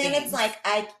those things. And then it's like,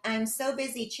 I'm so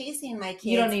busy chasing my kids.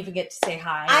 You don't even get to say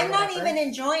hi. I'm not even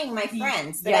enjoying my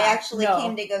friends that I actually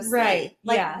came to go see. Right.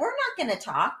 Like, we're not going to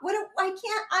talk. I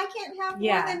can't have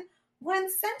more than one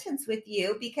sentence with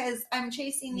you because I'm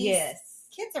chasing these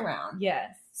kids around.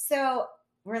 Yes. So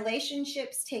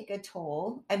relationships take a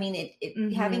toll. I mean,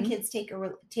 having kids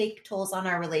take tolls on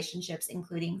our relationships,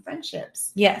 including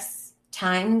friendships. Yes.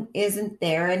 Time isn't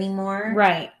there anymore.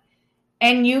 Right.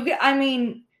 And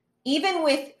even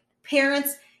with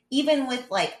parents, even with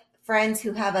like friends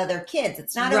who have other kids,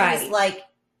 it's not always like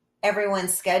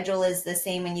everyone's schedule is the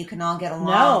same and you can all get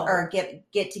along or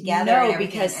get together. No,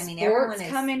 because sports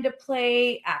come into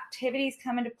play, activities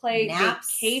come into play,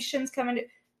 vacations come into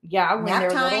when they're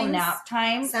little nap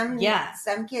time. Some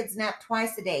kids nap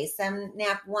twice a day. Some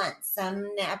nap once.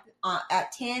 Some nap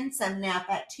at 10. Some nap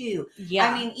at 2.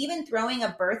 Yeah. I mean, even throwing a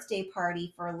birthday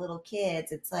party for little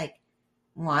kids, it's like,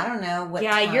 well, I don't know what.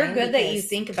 Yeah, you're good that you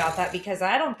think about that because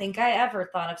I don't think I ever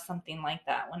thought of something like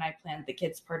that when I planned the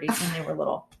kids' parties when they were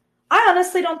little. I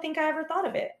honestly don't think I ever thought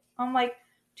of it. I'm like,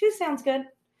 2 sounds good.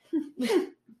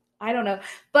 I don't know,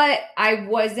 but I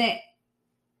wasn't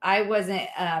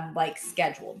like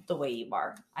scheduled the way you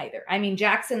are either. I mean,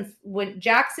 Jackson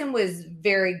was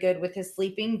very good with his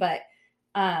sleeping, but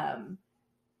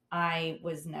I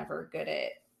was never good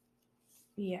at.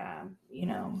 Yeah,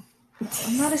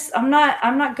 I'm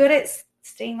not good at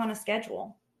staying on a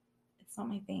schedule. It's not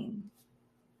my thing.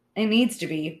 It needs to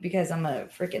be because I'm a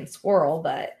freaking squirrel,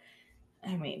 but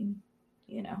I mean,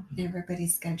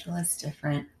 everybody's schedule is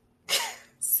different.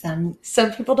 Some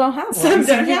people don't have one.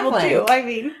 Some people do. I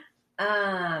mean,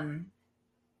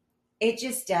 it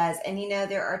just does. And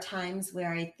there are times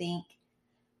where I think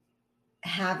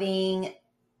having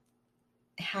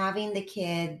the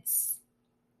kids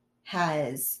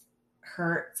has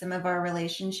hurt some of our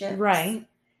relationships. Right.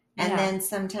 And then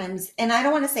sometimes, and I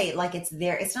don't want to say like it's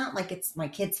not like it's my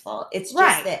kid's fault. It's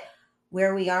just that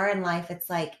where we are in life, it's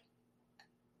like,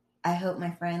 I hope my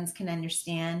friends can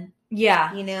understand.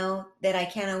 Yeah. You know, that I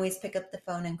can't always pick up the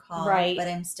phone and call, but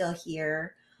I'm still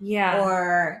here. Yeah.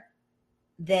 Or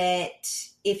that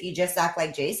if you just act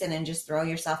like Jason and just throw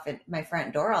yourself at my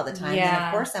front door all the time, then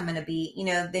of course I'm going to be,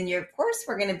 of course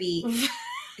we're going to be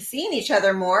seeing each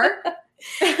other more.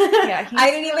 Yeah,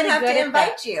 I didn't even have to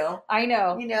invite you. I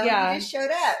know. You just showed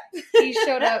up. He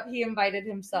showed up. He invited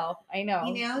himself. I know.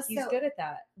 He's good at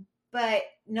that. But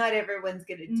not everyone's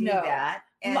going to do that.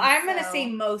 And I'm going to say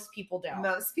most people don't.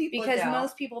 Most people because don't.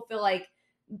 Most people feel like,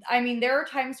 I mean, there are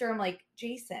times where I'm like,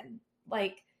 Jason,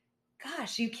 like,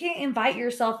 gosh, you can't invite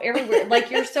yourself everywhere.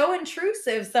 Like, you're so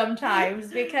intrusive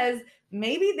sometimes because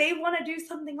maybe they want to do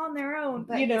something on their own.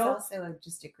 But he's also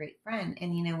just a great friend.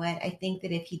 And you know what? I think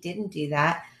that if he didn't do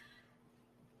that,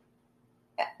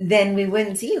 then we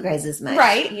wouldn't see you guys as much.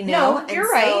 Right. No,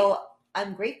 you're right. So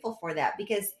I'm grateful for that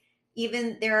because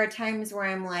even there are times where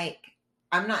I'm like,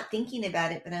 I'm not thinking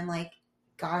about it, but I'm like,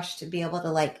 gosh, to be able to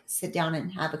like sit down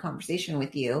and have a conversation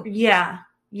with you. Yeah.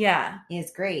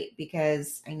 Is great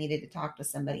because I needed to talk to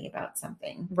somebody about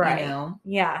something. Right.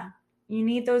 Yeah. You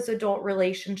need those adult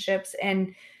relationships,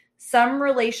 and some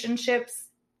relationships,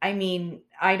 I mean,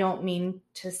 I don't mean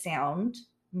to sound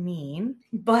mean,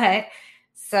 but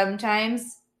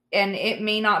sometimes, and it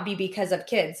may not be because of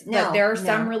kids, but there are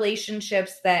some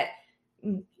relationships that,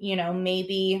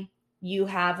 maybe you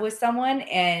have with someone.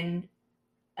 And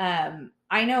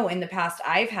I know in the past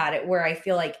I've had it where I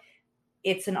feel like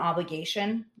it's an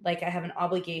obligation. Like I have an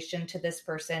obligation to this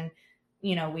person.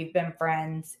 We've been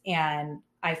friends and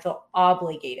I feel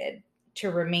obligated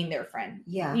to remain their friend.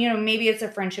 Yeah. Maybe it's a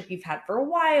friendship you've had for a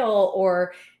while,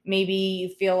 or maybe you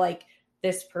feel like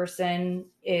this person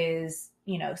is,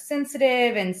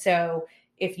 sensitive. And so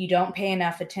if you don't pay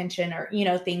enough attention or,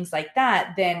 things like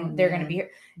that, then they're going to be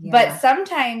here. Yeah. But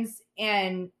sometimes,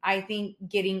 and I think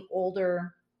getting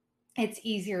older, it's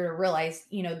easier to realize,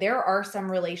 there are some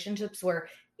relationships where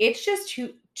it's just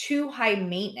too high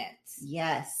maintenance.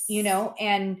 Yes.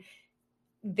 And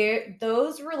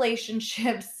those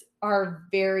relationships are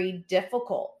very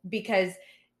difficult because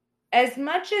as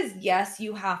much as, yes,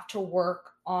 you have to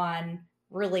work on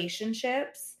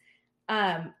relationships,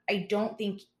 I don't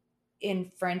think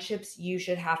in friendships you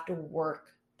should have to work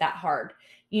that hard.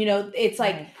 It's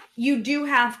like you do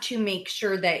have to make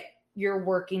sure that you're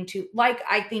working to,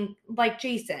 I think like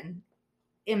Jason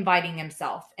inviting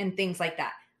himself and things like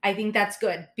that. I think that's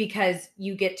good because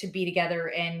you get to be together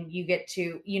and you get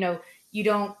to, you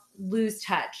don't lose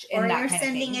touch. And or that you're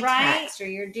sending a text or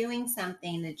you're doing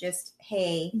something that just,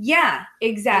 hey. Yeah,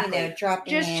 exactly.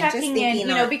 Dropping just in, checking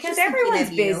in, because everyone's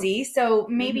busy. So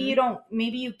maybe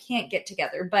maybe you can't get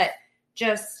together, but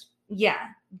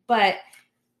but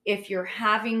if you're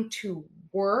having to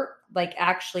work, like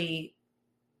actually,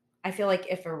 I feel like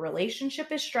if a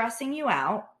relationship is stressing you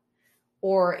out,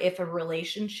 or if a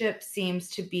relationship seems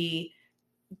to be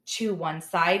too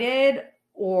one-sided,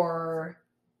 or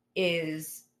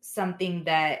is something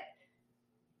that,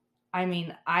 I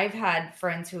mean, I've had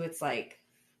friends who it's like,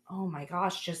 oh my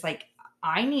gosh, just like,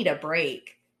 I need a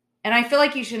break. And I feel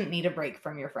like you shouldn't need a break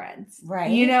from your friends. Right.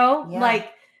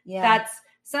 That's,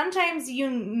 sometimes you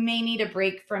may need a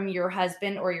break from your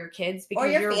husband or your kids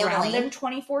because you're family. Around them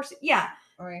 24. Yeah.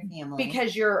 Or your family.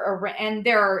 Because and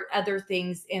there are other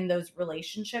things in those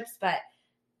relationships, but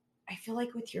I feel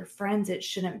like with your friends, it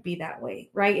shouldn't be that way,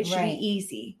 right? It should be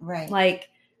easy. Right. Like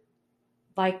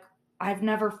I've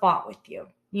never fought with you,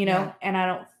 and I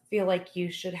don't feel like you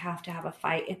should have to have a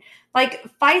fight. Like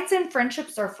fights and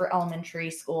friendships are for elementary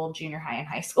school, junior high, and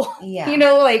high school. Yeah.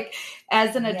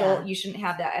 As an adult, you shouldn't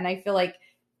have that. And I feel like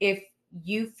if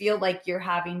you feel like you're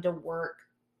having to work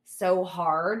so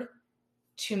hard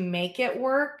to make it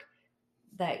work,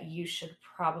 that you should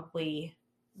probably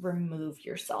remove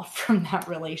yourself from that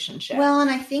relationship. Well, and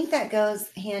I think that goes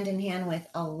hand in hand with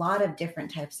a lot of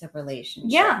different types of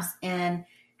relationships. Yeah. And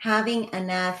having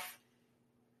enough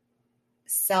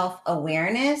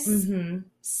self-awareness,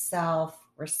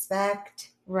 self-respect,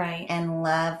 right, and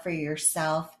love for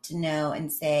yourself to know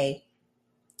and say,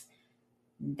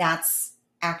 that's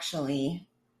actually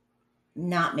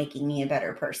not making me a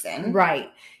better person. Right.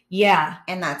 Yeah.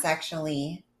 And that's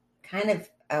actually kind of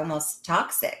almost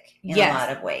toxic in a lot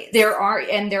of ways. There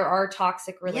are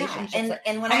toxic relationships. Yeah.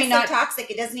 And when I say toxic,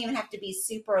 it doesn't even have to be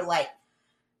super like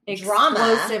explosive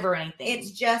drama or anything.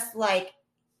 It's just like,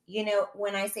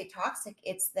 when I say toxic,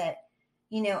 it's that,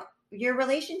 your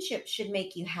relationship should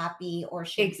make you happy, or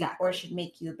should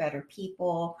make you better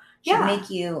people, should make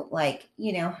you like,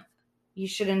 you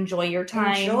should enjoy your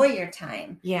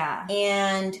time. Yeah.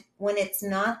 And when it's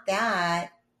not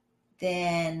that,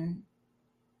 then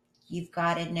you've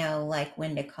got to know like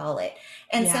when to call it.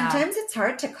 And sometimes it's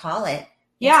hard to call it.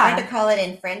 It's hard to call it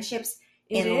in friendships,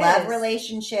 in love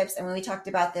relationships. And when we talked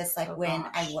about this, like when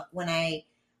I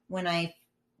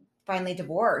finally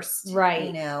divorced,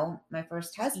 my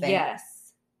first husband,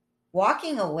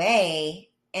 walking away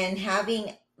and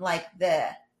having like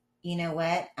you know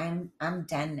what, I'm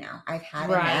done now. I've had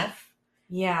enough.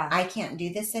 Yeah. I can't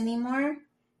do this anymore.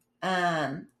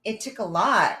 It took a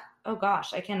lot. Oh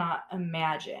gosh, I cannot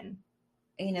imagine.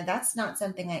 That's not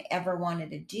something I ever wanted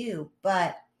to do,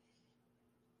 but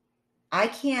I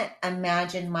can't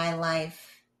imagine my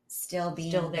life still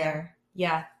being there.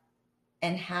 Yeah.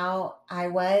 And how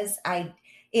it was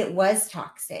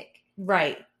toxic.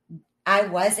 Right. I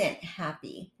wasn't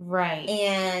happy. Right.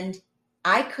 And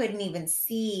I couldn't even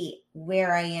see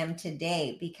where I am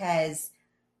today because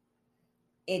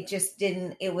it just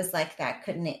didn't, it was like that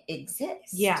couldn't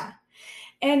exist. Yeah.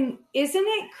 And isn't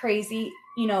it crazy?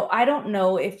 I don't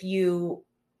know if you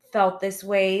felt this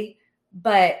way,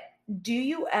 but do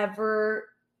you ever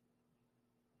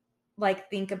like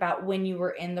think about when you were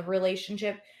in the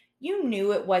relationship, you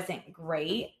knew it wasn't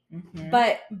great,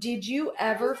 but did you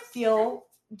ever feel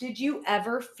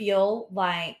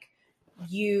like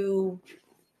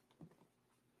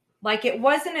it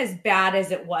wasn't as bad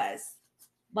as it was?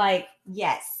 Like,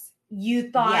 yes, you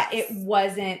thought it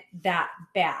wasn't that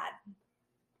bad.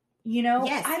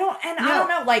 Yes. I don't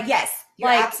know. Like, yes, you're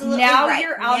like absolutely now right.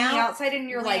 You're out on the outside and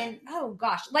you're like, oh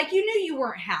gosh, like you knew you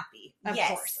weren't happy. Of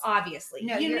course, obviously,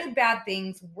 you knew bad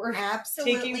things were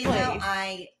taking place. No,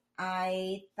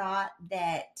 I thought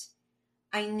that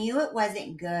I knew it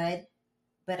wasn't good,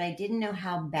 but I didn't know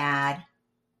how bad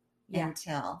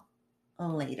until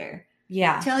later.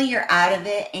 Yeah. Until you're out of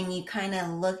it and you kind of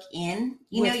look in.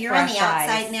 You're on the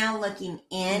outside now looking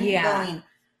in, going,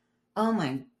 oh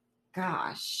my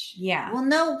gosh. Yeah. Well,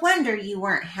 no wonder you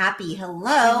weren't happy.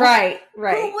 Hello. Right.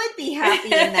 Who would be happy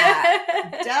in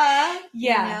that? Duh.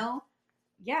 Yeah.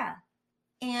 Yeah.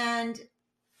 And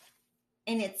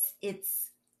it's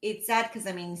sad because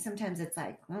sometimes it's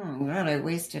like, oh God, I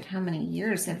wasted how many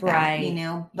years of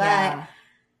that, but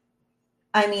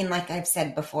like I've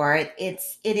said before, it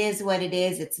is what it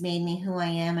is. It's made me who I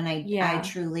am. And I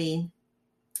truly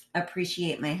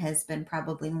appreciate my husband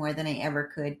probably more than I ever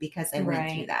could because I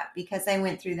went through that. Because I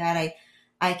went through that,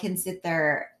 I can sit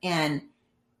there and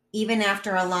even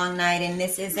after a long night, and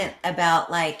this isn't about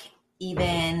like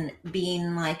even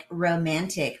being like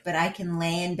romantic, but I can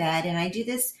lay in bed and I do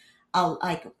this,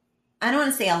 I don't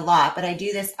want to say a lot, but I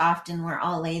do this often where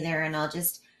I'll lay there and I'll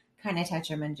just kind of touch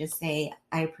him and just say,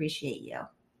 I appreciate you.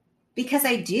 Because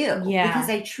I do. Yeah. Because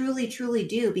I truly, truly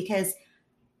do. Because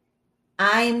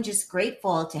I'm just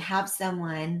grateful to have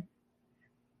someone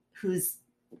who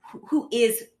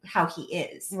is how he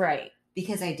is. Right.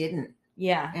 Because I didn't.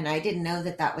 Yeah. And I didn't know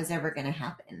that was ever going to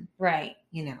happen. Right.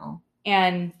 I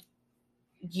And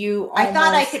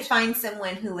thought I could find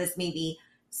someone who was maybe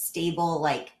stable,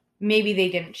 like. Maybe they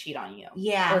didn't cheat on you.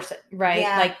 Yeah. Right.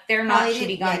 Yeah. Like they're probably not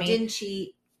cheating on me. Didn't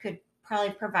cheat. Could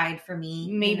probably provide for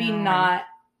me. Maybe not.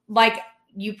 Like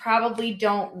you probably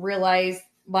don't realize,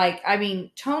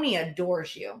 Tony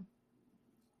adores you.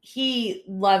 He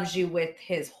loves you with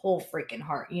his whole freaking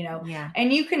heart, Yeah.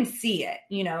 And you can see it,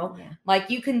 Yeah.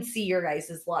 Like you can see your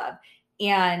guys' love.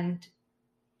 And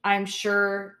I'm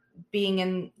sure being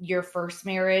in your first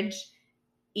marriage,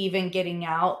 even getting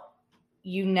out,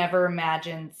 you never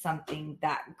imagined something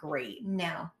that great.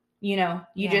 No. You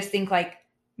just think like,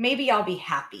 maybe I'll be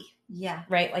happy. Yeah.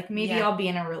 Right? Like maybe I'll be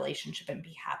in a relationship and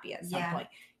be happy at some point.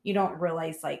 You don't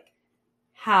realize like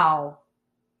how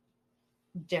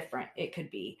different it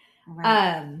could be.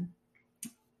 Right.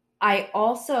 I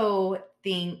also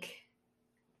think,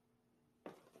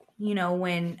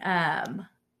 when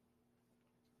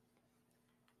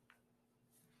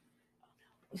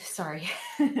sorry,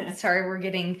 we're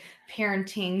getting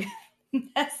parenting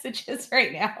messages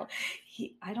right now.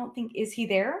 Is he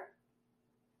there?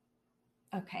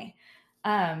 Okay.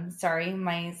 Sorry,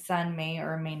 my son may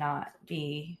or may not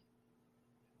be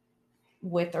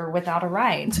with or without a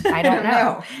ride. I don't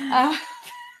know.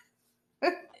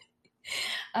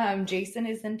 Jason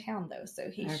is in town though, so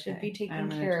he should be taking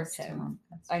care of him.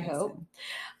 I hope.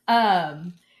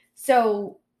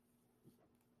 So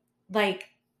like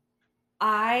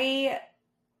I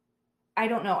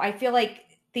don't know. I feel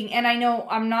like and I know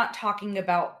I'm not talking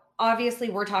about, obviously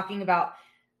we're talking about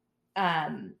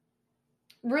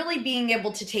really being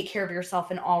able to take care of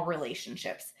yourself in all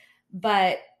relationships.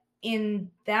 But in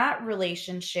that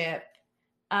relationship,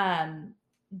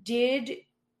 did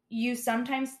you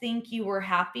sometimes think you were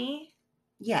happy?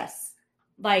 Yes.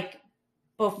 Like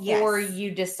before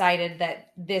you decided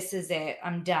that this is it,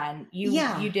 I'm done.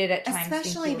 You did at times,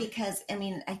 especially because I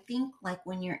mean, I think like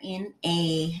when you're in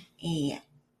a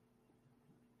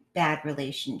bad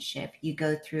relationship, you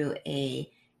go through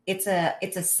it's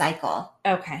a cycle.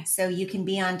 Okay. So you can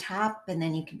be on top and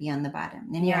then you can be on the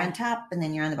bottom. Then you're on top and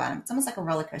then you're on the bottom. It's almost like a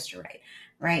roller coaster ride,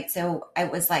 right? So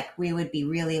it was like we would be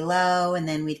really low and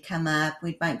then we'd come up,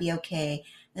 we might be okay.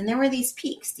 And there were these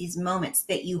peaks, these moments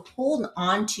that you hold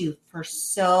on to for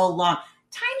so long,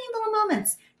 tiny little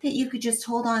moments that you could just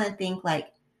hold on and think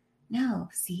like, no,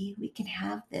 see, we can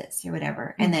have this or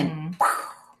whatever. And then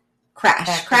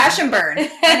crash and burn. And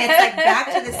it's like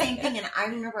back to the same thing. And I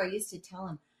remember I used to tell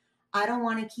him, I don't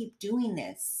want to keep doing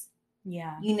this.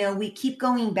 Yeah. You know, we keep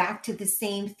going back to the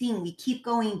same thing. We keep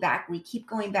going back.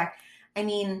 I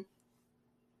mean,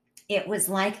 it was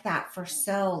like that for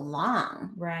so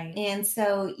long. Right. And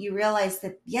so you realize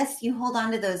that, yes, you hold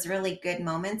on to those really good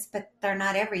moments, but they're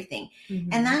not everything.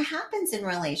 Mm-hmm. And that happens in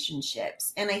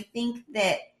relationships. And I think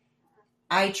that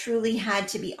I truly had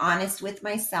to be honest with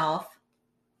myself,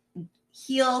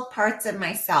 heal parts of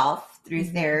myself through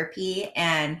therapy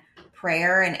and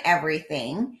prayer and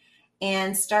everything,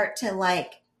 and start to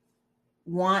like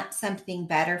want something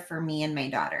better for me and my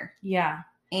daughter. Yeah.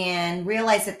 And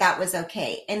realize that that was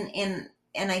okay. And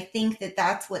I think that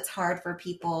that's what's hard for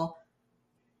people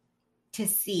to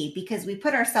see, because we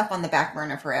put ourselves on the back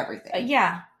burner for everything.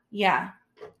 Yeah.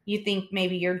 You think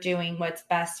maybe you're doing what's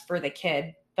best for the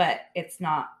kid, but it's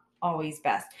not always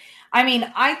best. I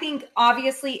mean, I think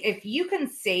obviously if you can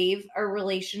save a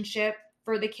relationship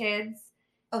for the kids.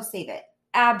 Oh, save it.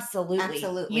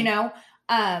 Absolutely. You know,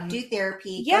 do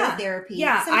therapy. Go to therapy.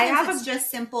 Yeah. Sometimes it's just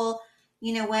simple.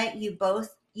 You know what? You both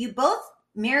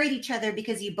married each other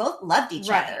because you both loved each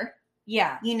other.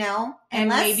 Yeah. You know, and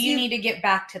maybe you need to get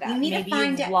back to that. You need maybe to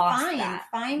find that.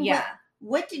 Find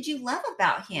what did you love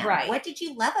about him? Right. What did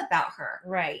you love about her?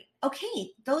 Right.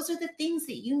 Okay. Those are the things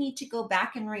that you need to go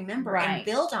back and remember and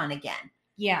build on again.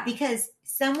 Yeah. Because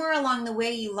somewhere along the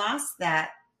way you lost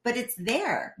that, but it's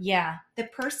there. Yeah. The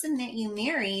person that you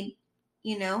married,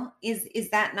 you know, is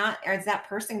that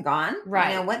person gone?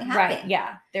 Right. You know, what happened? Right.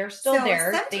 Yeah. They're still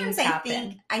there. Sometimes things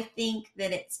happen. I think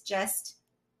that it's just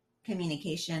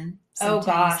communication.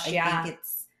 Sometimes I think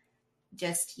it's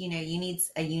just, you know, you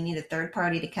need a third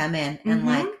party to come in and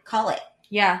like call it.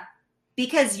 Yeah.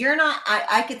 Because you're not,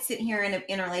 I could sit here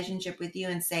in a relationship with you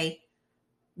and say,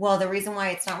 well, the reason why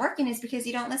it's not working is because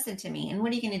you don't listen to me. And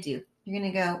what are you going to do? You're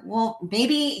going to go, well,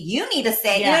 maybe you need to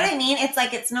say, you know what I mean? It's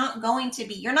like, it's not going to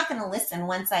be, you're not going to listen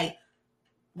once I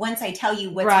tell you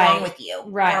what's wrong with you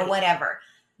or whatever.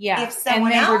 Yeah. If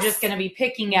someone and then else, we're just going to be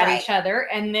picking at each other.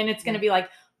 And then it's going to be like,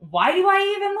 why do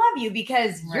I even love you?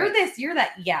 Because you're this, you're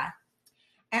that. Yeah.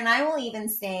 And I will even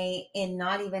say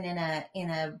not even in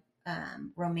a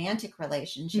romantic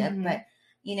relationship, but,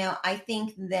 you know, I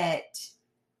think that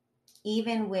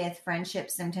even with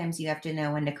friendships, sometimes you have to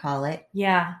know when to call it.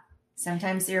 Yeah.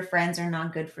 Sometimes your friends are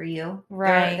not good for you.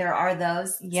 Right. There are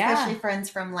those, especially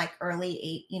friends from like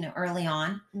early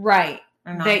on. Right.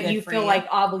 That you feel like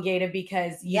obligated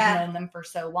because you've known them for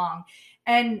so long.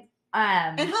 And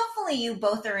hopefully you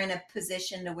both are in a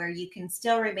position to where you can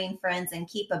still remain friends and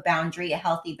keep a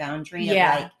healthy boundary of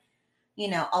like, you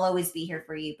know, I'll always be here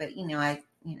for you, but you know,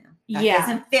 that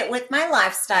doesn't fit with my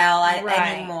lifestyle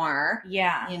anymore.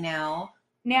 Yeah. You know,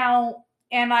 now,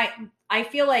 and I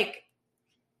feel like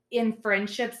in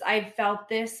friendships, I've felt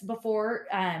this before.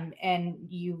 And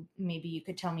maybe you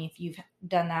could tell me if you've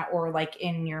done that, or like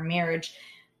in your marriage,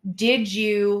 did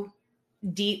you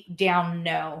deep down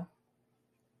know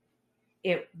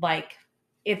it, like,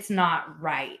 it's not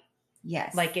right?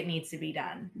 Yes. Like it needs to be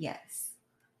done. Yes.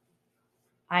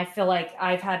 I feel like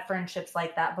I've had friendships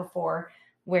like that before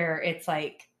where it's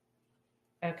like,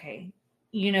 okay,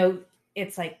 you know,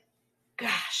 it's like,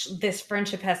 gosh, this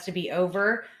friendship has to be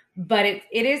over. But it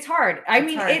is hard.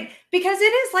 It's hard. Because it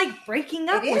is like breaking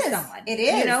up with someone. It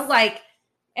is. You know, like,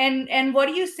 and what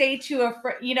do you say to a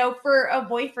friend? You know, for a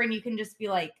boyfriend, you can just be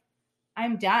like,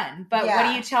 I'm done. But what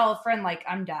do you tell a friend? Like,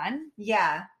 I'm done?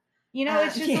 Yeah. You know,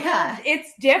 it's just,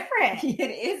 it's different.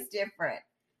 It is different.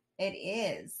 It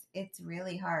is. It's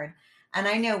really hard. And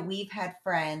I know we've had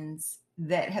friends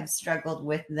that have struggled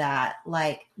with that.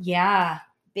 Like,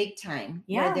 big time.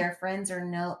 Yeah. Where their friends are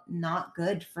not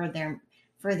good for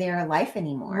their life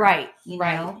anymore. Right. You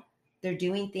know, they're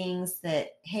doing things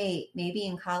that, hey, maybe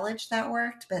in college that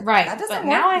worked, but that doesn't work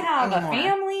now I have anymore. A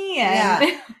family me,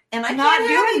 and and I not can't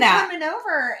doing have you that. coming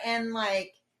over and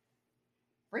like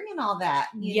bringing all that,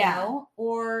 you know,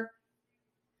 or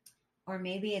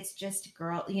maybe it's just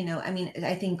girl, you know, I mean,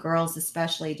 I think girls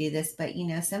especially do this, but you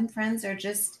know, some friends are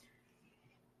just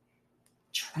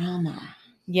trauma.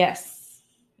 Yes.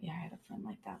 Yeah, I had a friend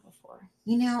like that before.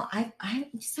 You know, I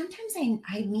sometimes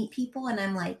I meet people and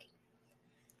I'm like,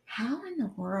 how in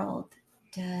the world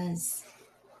does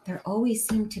there always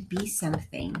seem to be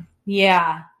something?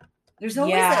 Yeah. There's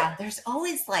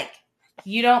always like,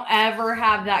 you don't ever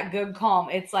have that good calm.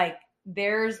 It's like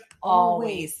there's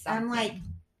always something. I'm like,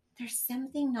 there's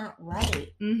something not right.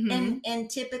 Mm-hmm. And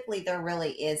typically there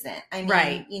really isn't. I mean,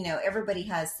 right. You know, everybody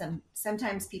has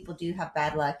sometimes people do have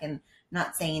bad luck, and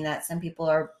not saying that some people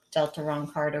are dealt a wrong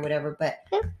card or whatever, but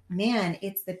man,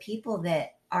 it's the people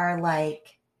that are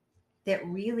like, that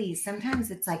really, sometimes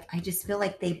it's like, I just feel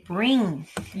like they bring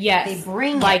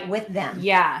like, it with them.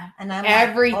 Yeah. And I'm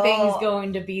everything's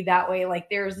going to be that way. Like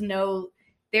there's no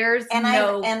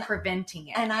preventing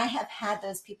it. And I have had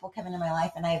those people come into my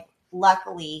life, and I've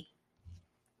luckily,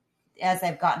 as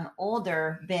I've gotten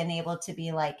older, been able to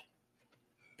be like,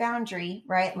 boundary,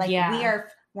 right? Like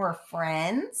we're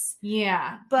friends.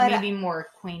 Yeah. But maybe more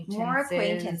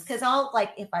acquaintance. Because I'll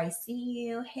like, if I see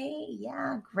you, hey,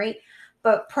 yeah, great.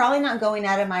 But probably not going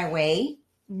out of my way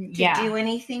to do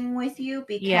anything with you,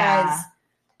 because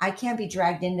I can't be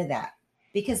dragged into that.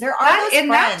 Because there are those friends.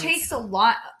 That takes a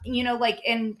lot, you know, like,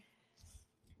 and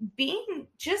being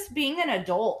an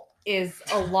adult is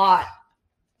a lot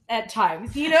at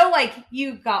times, you know, like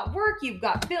you've got work, you've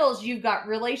got bills, you've got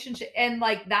relationship, and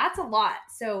like that's a lot.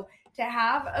 So to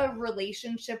have a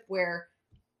relationship where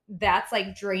that's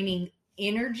like draining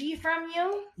energy from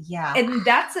you, and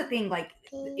that's the thing, like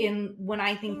when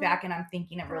I think back and I'm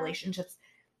thinking of relationships,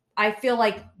 I feel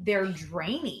like they're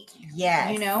draining,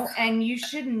 you know, and you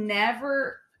should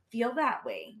never feel that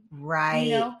way, right?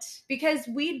 You know, because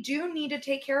we do need to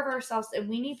take care of ourselves, and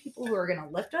we need people who are going to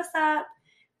lift us up,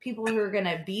 people who are going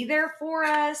to be there for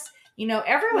us. You know,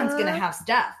 everyone's going to have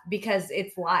stuff because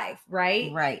it's life,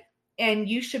 right? Right. And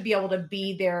you should be able to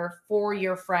be there for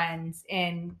your friends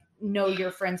and know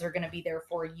your friends are going to be there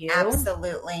for you.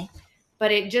 Absolutely.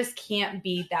 But it just can't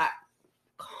be that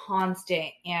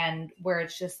constant, and where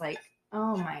it's just like,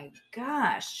 oh my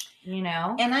gosh, you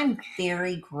know. And I'm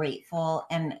very grateful,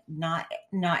 and not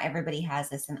everybody has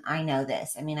this, and I know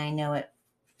this. I mean, I know it,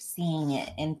 seeing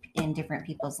it in different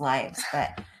people's lives,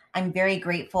 but I'm very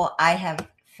grateful. I have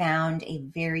found a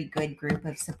very good group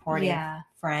of supportive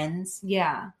friends.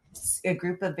 Yeah. A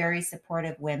group of very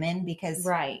supportive women, because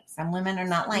some women are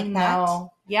not like that.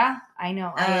 No. Yeah, I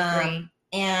know. I agree.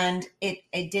 And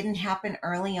it didn't happen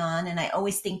early on. And I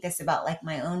always think this about like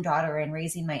my own daughter and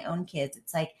raising my own kids.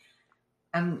 It's like,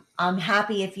 I'm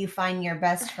happy if you find your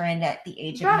best friend at the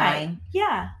age of 9.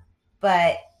 Yeah.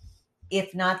 But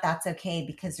if not, that's okay,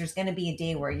 because there's going to be a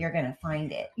day where you're going to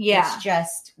find it. Yeah. It's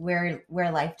just where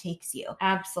life takes you.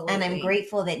 Absolutely. And I'm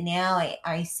grateful that now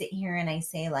I sit here and I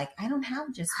say, like, I don't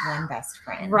have just one best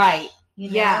friend. Right. You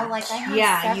know, like I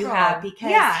have several, you have,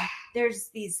 because there's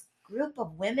these group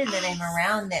of women that I'm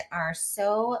around that are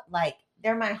so like,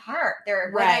 they're my heart.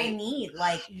 They're what I need.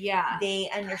 Like, they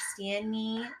understand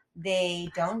me. They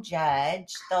don't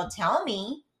judge. They'll tell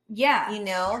me. Yeah. You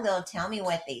know, they'll tell me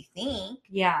what they think.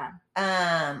 Yeah.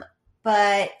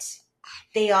 But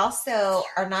they also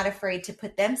are not afraid to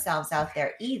put themselves out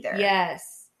there either.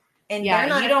 Yes. And they're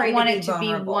not, you don't want it to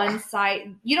be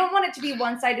one-sided. You don't want it to be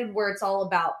one-sided where it's all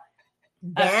about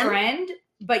a friend,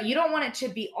 but you don't want it to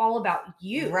be all about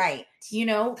you. Right. You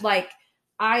know, like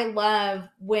I love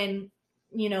when,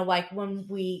 you know, like when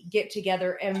we get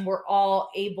together and we're all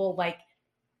able, like,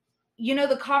 you know,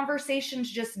 the conversations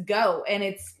just go, and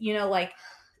it's, you know, like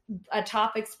a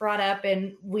topic's brought up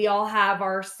and we all have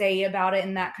our say about it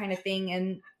and that kind of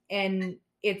thing. And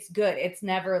it's good. It's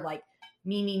never like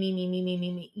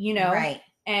me, you know? Right.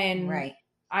 And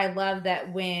I love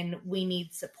that when we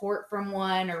need support from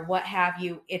one or what have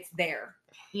you, it's there,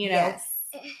 you know? Yes.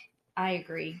 I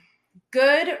agree.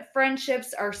 Good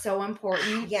friendships are so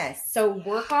important. Yes. So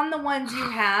work on the ones you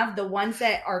have, the ones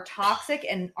that are toxic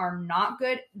and are not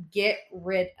good, get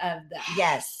rid of them.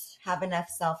 Yes. Have enough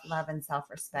self-love and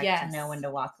self-respect to know when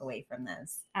to walk away from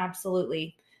those.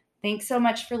 Absolutely. Thanks so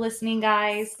much for listening,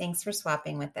 guys. Thanks for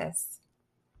swapping with us.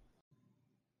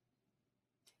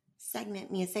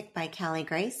 Segment music by Callie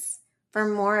Grace. For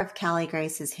more of Callie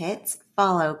Grace's hits,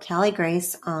 follow Callie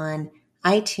Grace on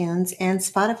iTunes and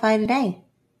Spotify today.